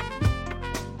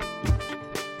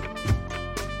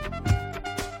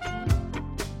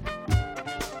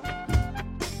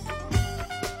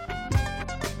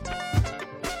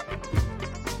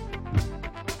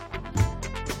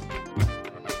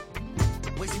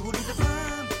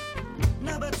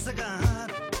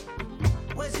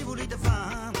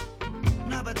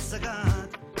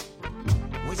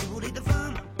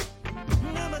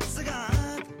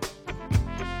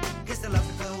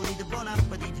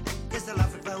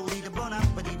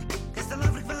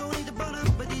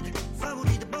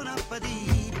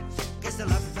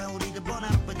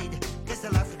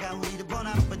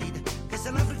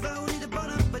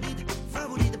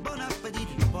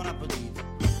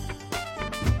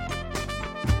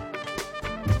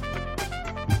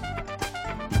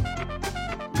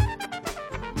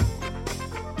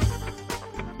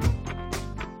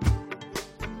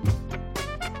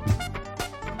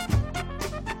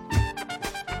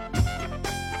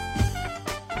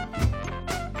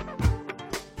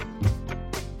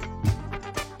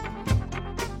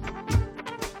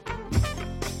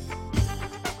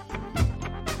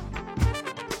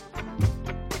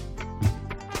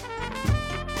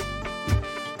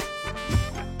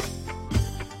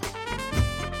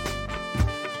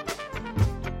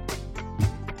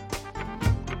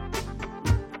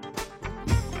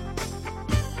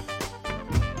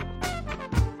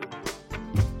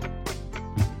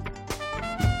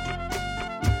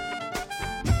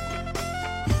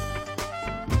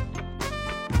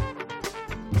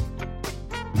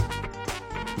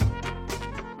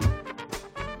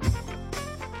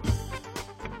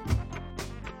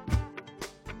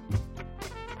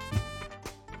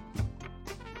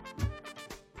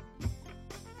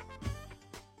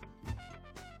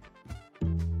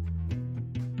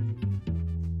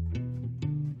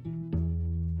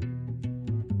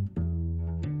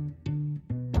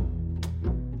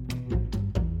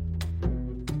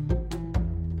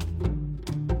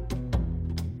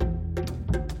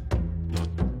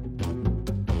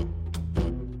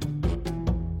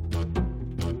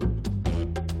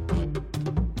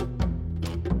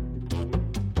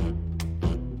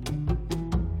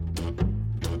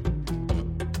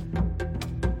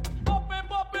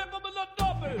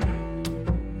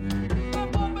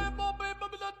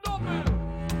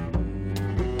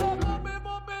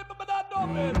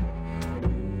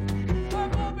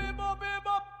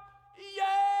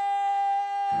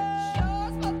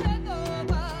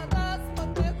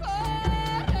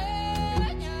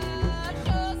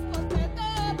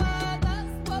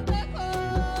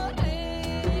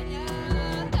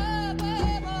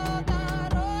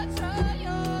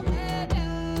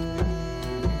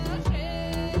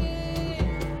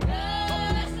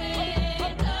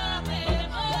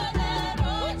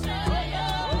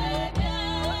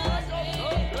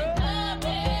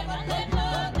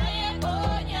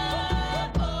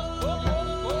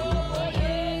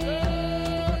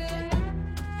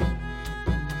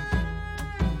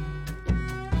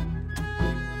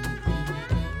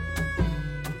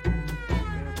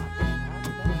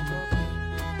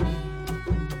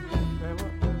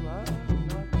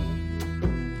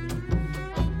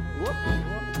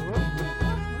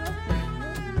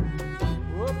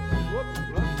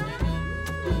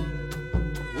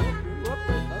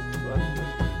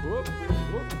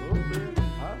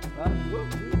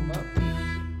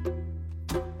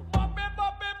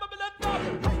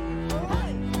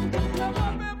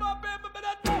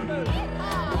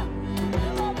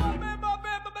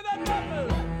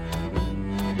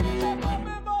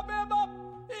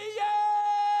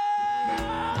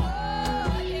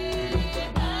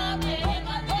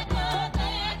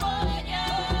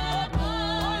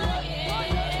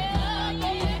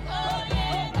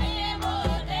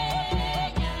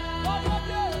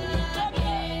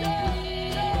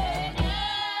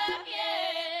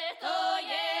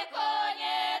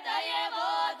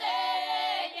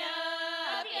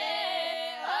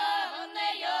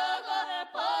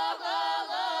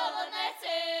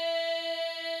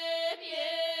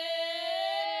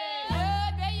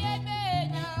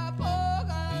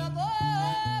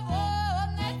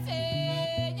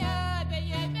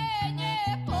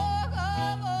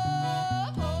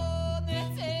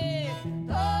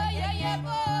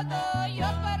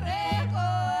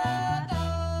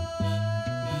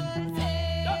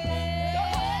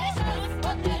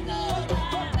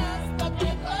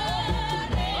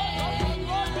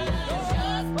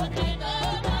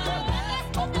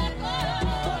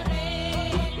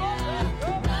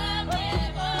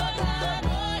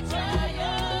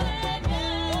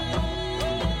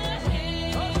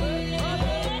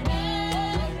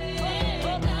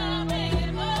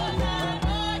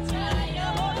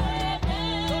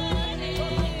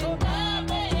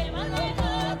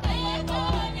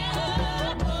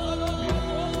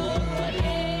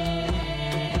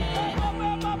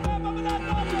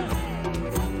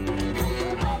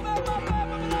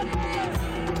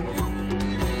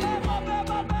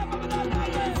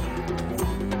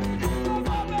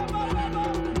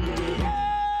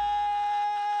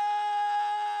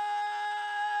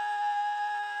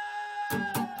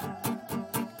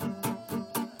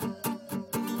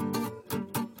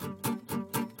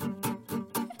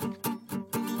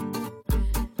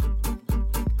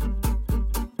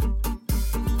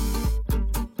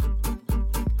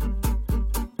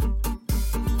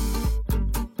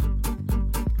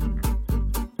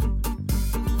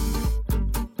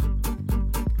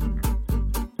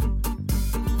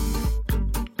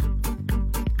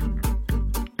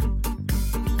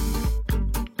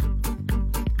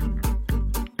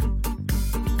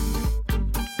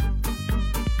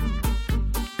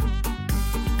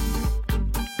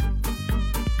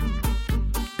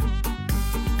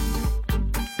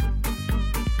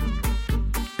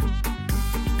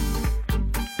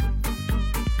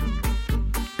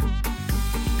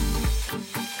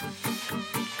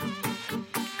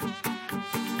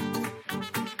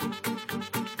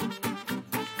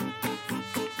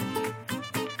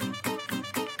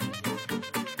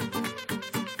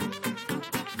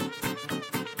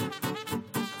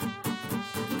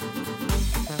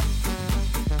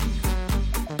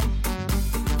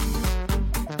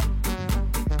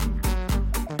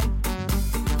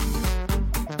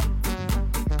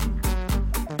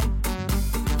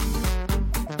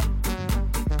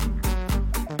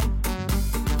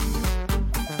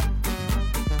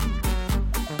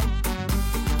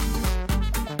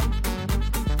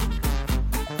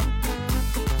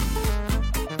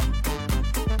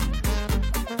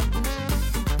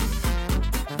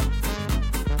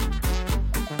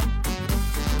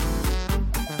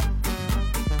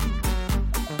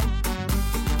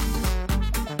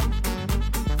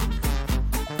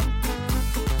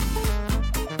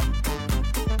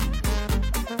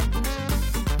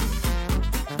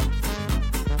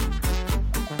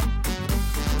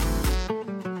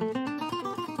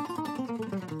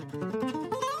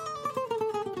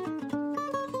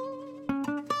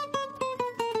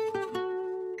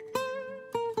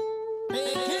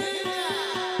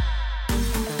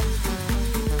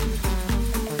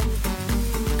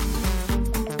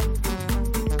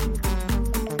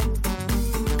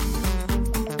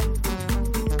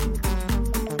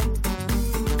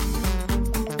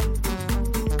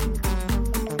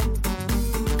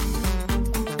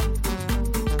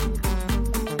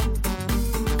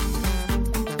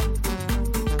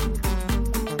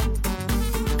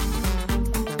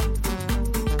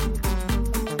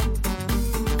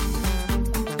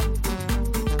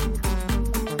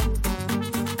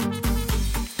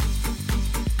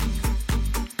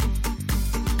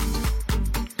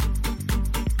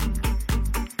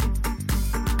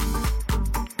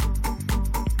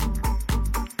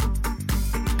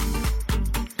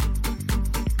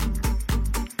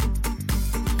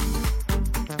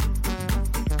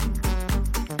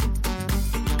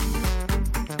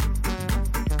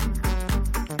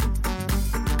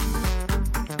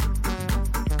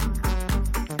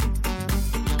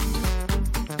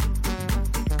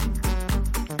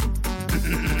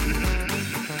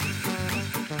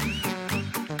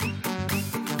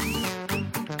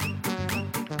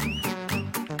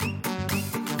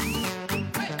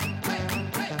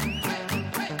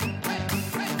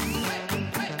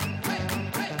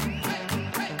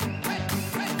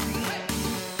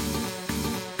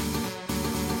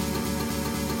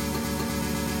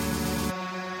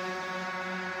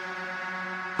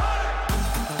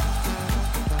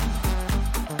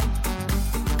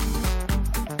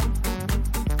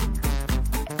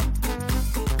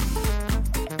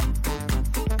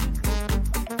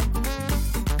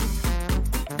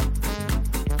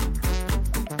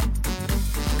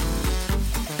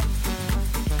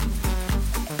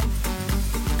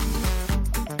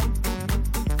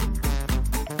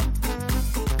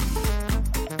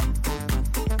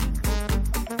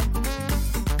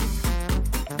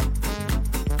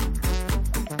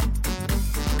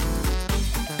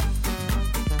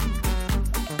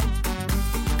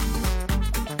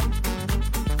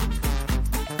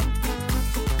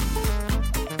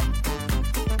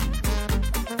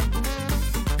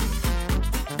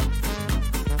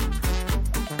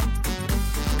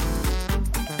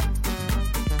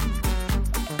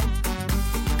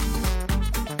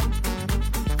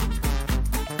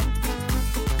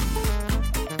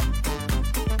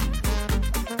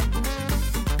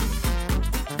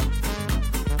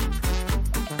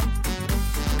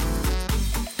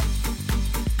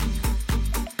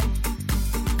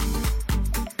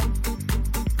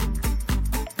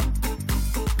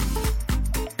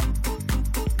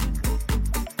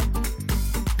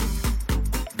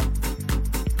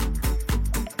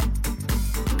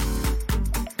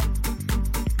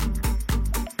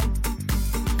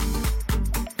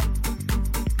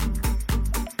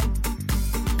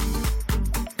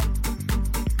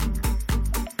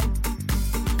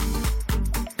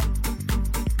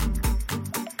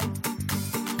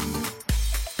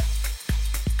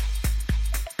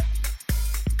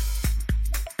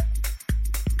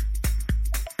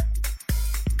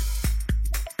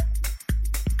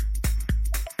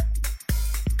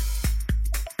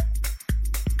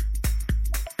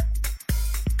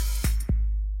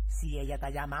 Si ella está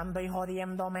llamando y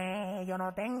jodiéndome, yo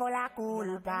no tengo la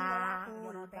culpa.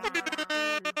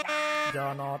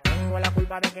 Yo no tengo la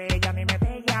culpa de que ella a mí me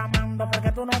esté llamando,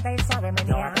 porque tú no te sabes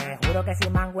menear. Yo te juro que si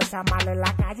mango esa mala en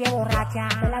la calle borracha,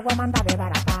 te la voy a mandar de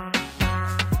barata.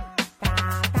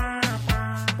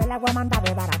 Te la voy a mandar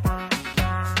de barata.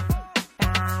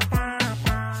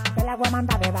 Te la voy a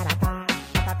mandar de barata.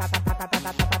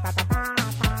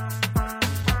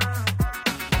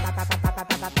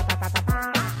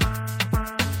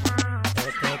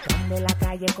 De la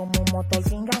calle como un motor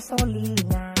sin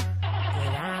gasolina.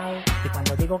 Y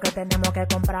cuando digo que tenemos que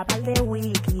comprar par de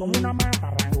wiki, como una mata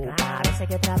arranca. Parece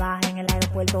que trabaja en el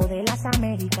aeropuerto de las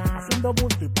Américas, haciendo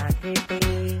bulto y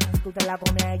paquete. Tú te la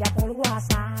comes a ella por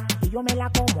WhatsApp y yo me la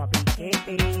como a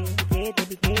piquete. Piquete,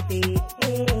 piquete, y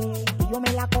yo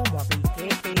me la como a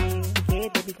piquete.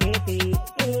 Piquete, piquete, y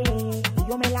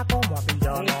yo me la como a piquete.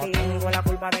 Yo no tengo la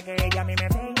culpa de que ella a mí me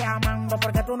esté llamando,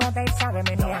 porque tú no te sabes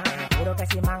menear. Juro que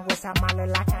si mango esa mala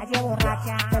en la calle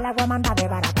borracha, te la voy a mandar de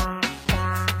barata.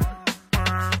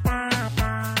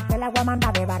 Te la voy a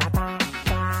mandar de barata.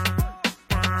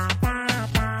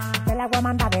 Te la voy a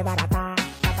mandar de barata.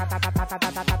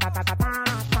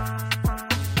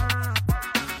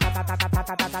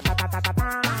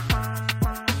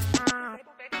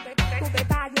 Tú te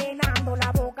estás llenando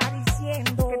la boca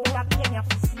diciendo que tú la tienes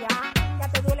oficial. Ya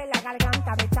te duele la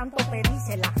garganta de tanto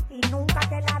pedírsela y nunca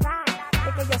te la da.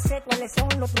 Es que yo sé cuáles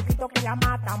son los truquitos que la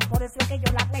matan, por eso es que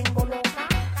yo la tengo loca.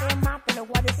 Es más, te lo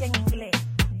voy a decir en inglés.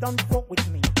 Don't fuck with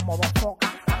me, motherfucker.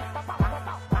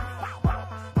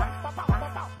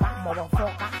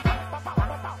 Motherfucker.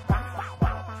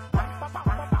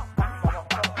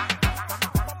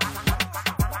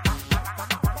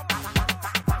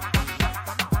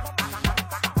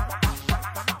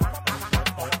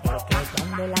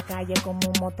 De la calle como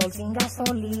un motor sin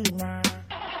gasolina.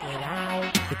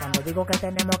 Y cuando digo que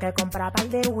tenemos que comprar par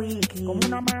de wiki, como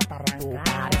una mata arranca.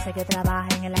 Parece que trabaja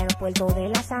en el aeropuerto de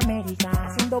las Américas,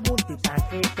 haciendo bulto y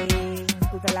paquete.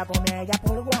 Tú te la comes a ella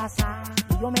por WhatsApp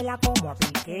y yo me la como a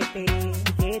piquete.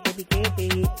 Piquete, piquete,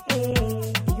 y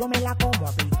yo me la como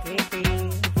a piquete.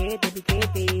 Piquete,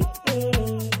 piquete, y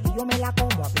yo me la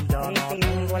como a piquete. Yo no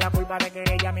tengo la culpa de que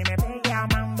ella a mí me esté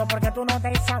llamando, porque tú no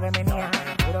te sabes menear.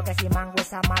 Juro que si mango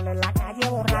esa mala en la calle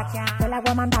borracha, te la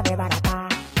voy a mandar de barata.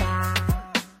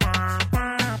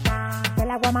 Te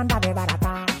la voy a mandar de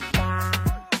barata.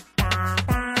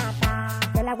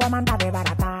 Te la voy a mandar de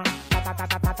barata.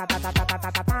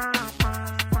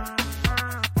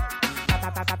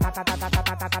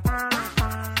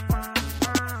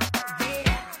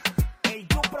 El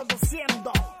yo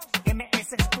produciendo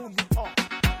MS Studio.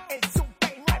 El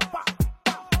super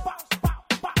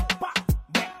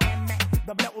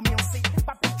BMW Music.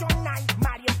 Papucho Night,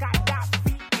 Mario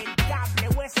Gaddafi, el cable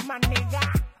Westman Nega.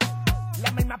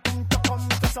 La misma.com,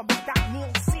 tu sobita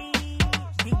music.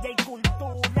 DJ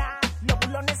Cultura, los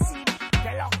bulones sí,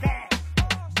 de lo que.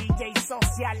 DJ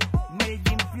Social,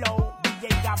 Melvin Flow, DJ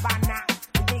Gabbana,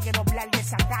 DJ Doblar de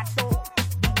Zacato,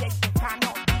 DJ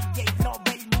Tejano, DJ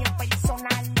Robert, mío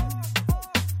personal.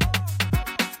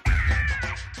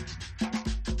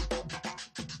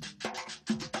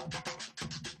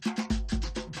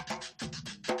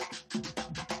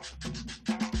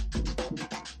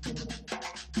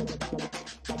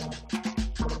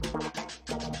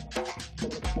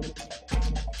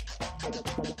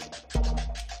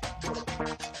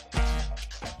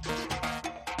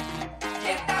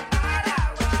 Esta para,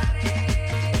 vale,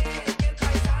 que el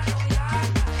paisano ya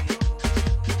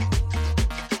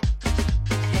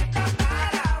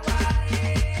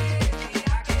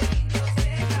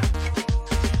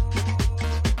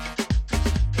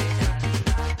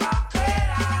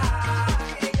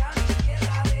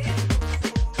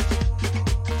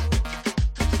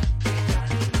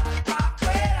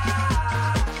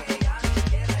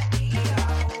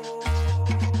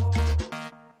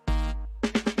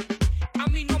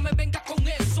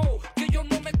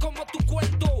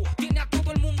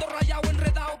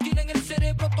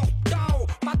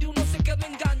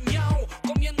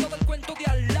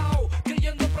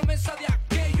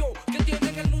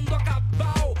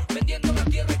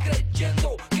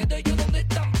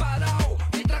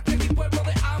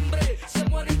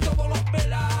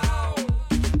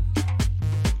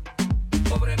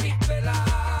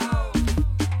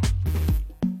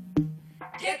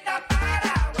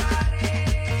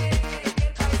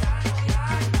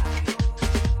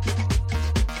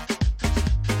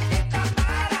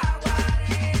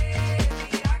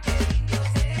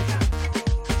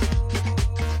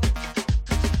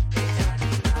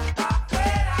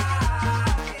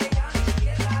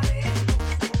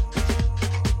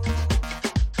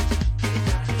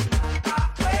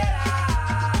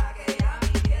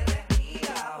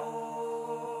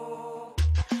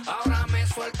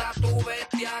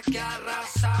que ha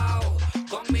arrasado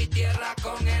con mi tierra,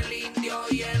 con el indio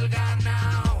y el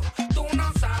ganado. Tú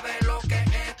no sabes lo que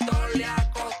esto le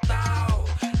ha costado.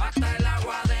 Hasta el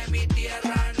agua de mi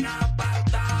tierra han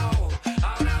apartado.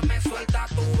 Ahora me suelta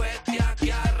tu bestia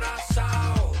que ha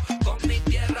arrasado con mi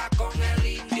tierra, con el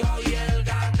indio y el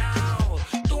ganado.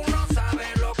 Tú no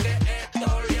sabes lo que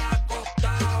esto le ha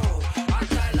costado.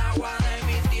 Hasta el agua de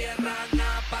mi tierra han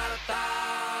apartado.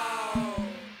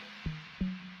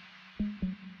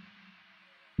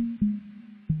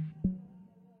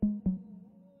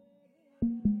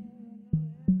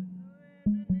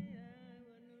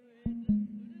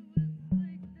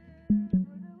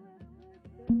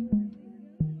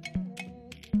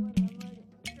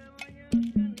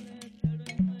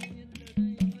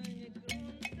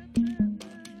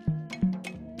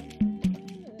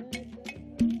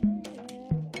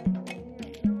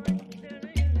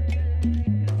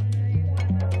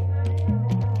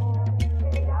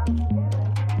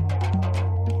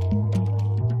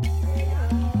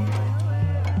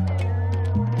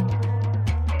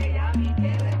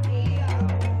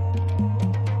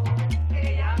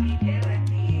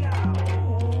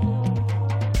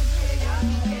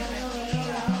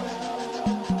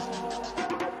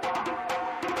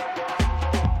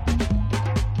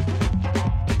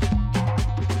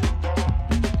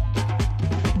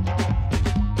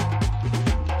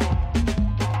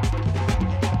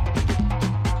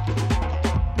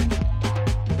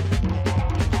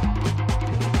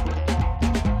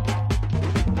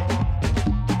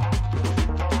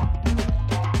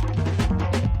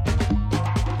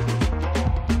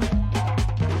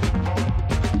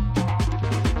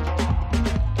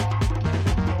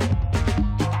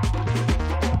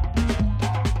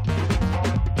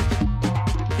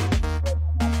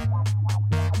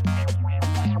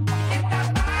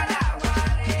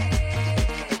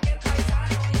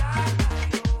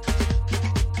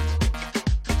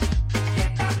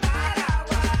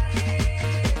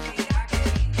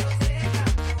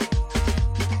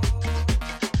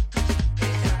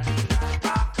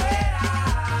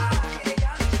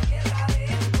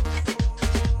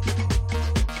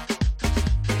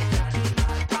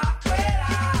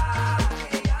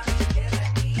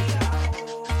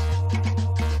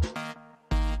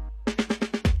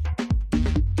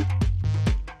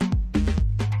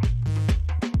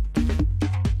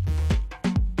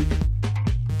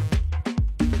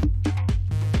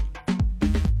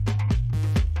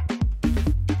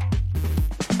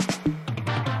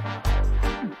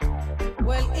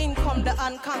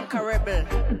 Unconquerable,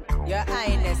 Your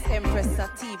Highness Empress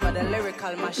Sativa, the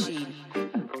lyrical machine.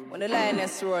 When the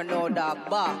lioness roar, no dog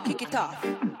bark, kick it off.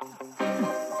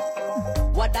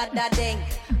 What da da ding,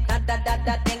 da da da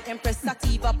da ding. Empress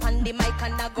Sativa pan the mic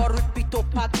and I go rip it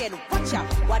up again. Watch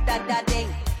out, what da da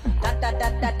ding, da da da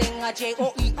da ding. A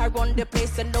J-O-E around the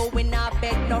place and no we not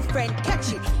beg no friend.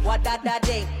 Catch it, what da da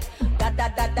ding, da da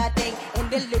da da ding. In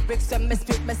the lyrics when me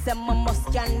spit, me say me must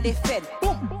can defend.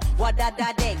 Boom, what da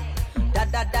da ding. Da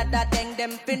da da da ding,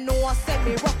 them fi know I say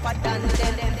me rougher than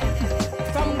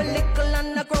them. From a little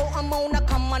and I grow, I'm on a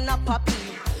come on a poppy.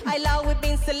 I love we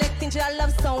been selecting your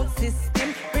love sound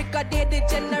system. Brigadier the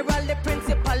general, the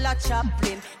principal a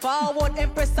chaplain. Forward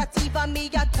Empress Sativa, me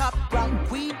a top rank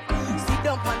queen. Sit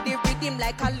down on the rhythm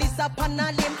like a lizard on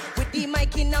a limb. With the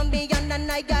mic in a me and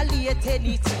annihilate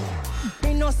anything.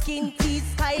 Me no skin teeth,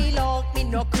 skylark, me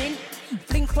no grin.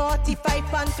 Fling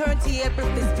 45 and 30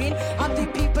 every spin. Of the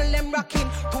people them rocking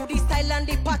to the style and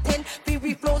the pattern.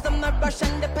 Fury flows them not rush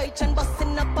and the page and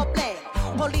busting up a blend.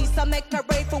 Police a make a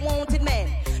raid for wanted men.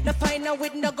 The final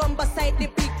with the gun beside the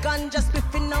big gun just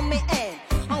whiffing on me end.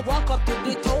 I walk up to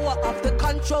the tower of the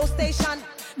control station.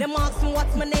 Them ask me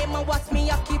what's my name and what's my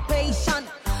occupation.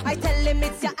 I tell him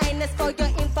it's your highness for your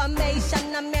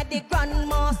information. I'm the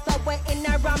grandmaster, we're in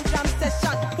a ram jam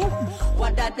session.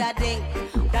 What da da ding,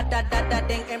 da da da da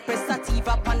ding. Empress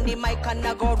Sativa on the mic and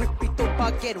I go rip it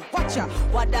up again. Watch out,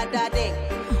 what da da ding,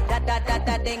 da da da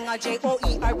da ding. A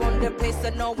J-O-E around the place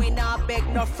and no we not beg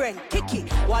no friend. Kick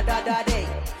it, what da da ding,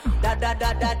 da da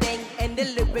da da ding. And the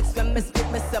lyrics when me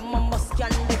spit, me say my must can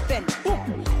defend.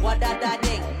 What da da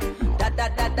ding, da da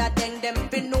da da ding. Them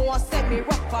fi know I say me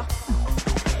rougher.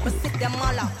 Me sit them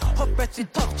all out, upwards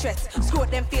with tough threats. Screw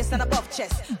them face and above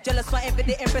chest. Jealous for every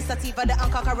day, Empress Sativa, the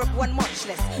unconquerable one much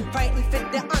less. Frightened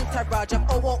fit the entourage of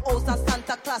OOOs and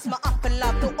Santa Claus. My up and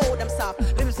love to hold them soft.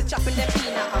 Lyrics to chopping them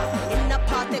in the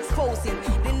part exposing.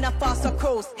 In the faster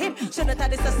crows. Him shouldn't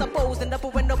have this as supposing.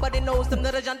 But when nobody knows them,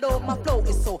 the legend of my flow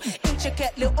is so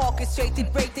intricately orchestrated,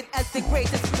 rated as the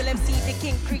greatest. Will MC the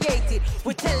king created.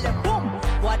 We tell them boom,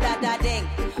 what da da ding,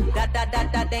 da da da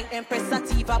da ding. Empress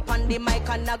Sativa on the mic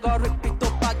and I go rip it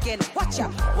up again. Watch ya,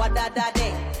 what da da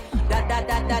ding. Da da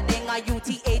da da ding, a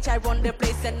UTH, I run the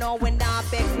place and no when I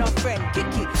beg no friend. Kick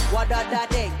it, what da da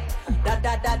ding. Da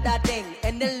da da da ding.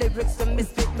 And the lyrics to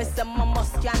misfit, miss a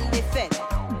must can defend.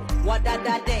 What da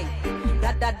da ding.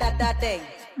 Da da da da ding.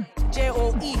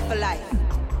 J-O-E for life.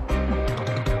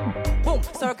 Boom,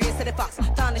 Sir Grace to the fox.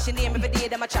 Tarnish your name every day,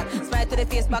 them a chat. Smile to the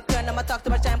face, back turn, them a talk to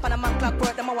my champ, and a man clock,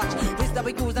 work, them a watch. Wisdom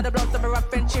we use, and the blunts of my rock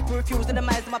friendship, refuse, and the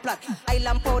miles of my plot.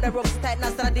 Island powder, ropes,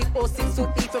 tightness, and a deep 06 suit,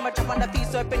 deep from a drop on the feet,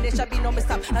 serpent, there shall be no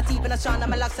mistake. Not even a Sean,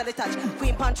 and my locks at the touch.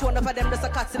 Queen punch, one of them, just a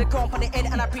cut to the crown, on the head,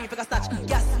 and a prefix a snatch.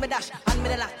 Gas, me dash, and me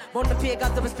the lash. Run the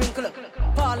pagans of a sprinkle up.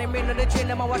 Falling rain on the train,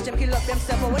 them a watch them kill up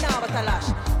themselves, but when I was a lash.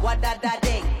 What da da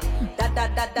ding, da da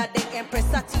da da ding, Empress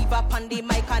Sativa, Pandi,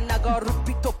 Mike, and Naga,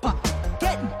 repeat up.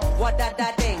 Get what da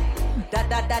da ding, da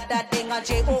da da da ding. A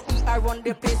J-O-E, I run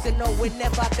the place, you know we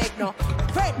never beg no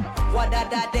friend. What da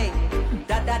da ding,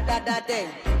 da da da da ding.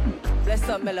 Bless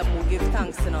up, Melamu, give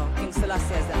thanks, you know. King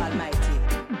Selassie is the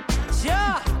Almighty.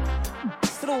 Ja,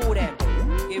 through them,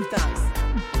 give thanks.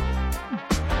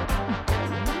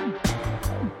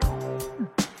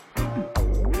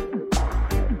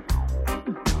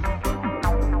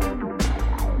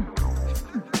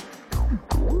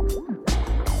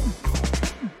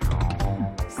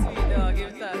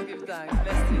 Give thanks.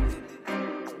 Let's do it.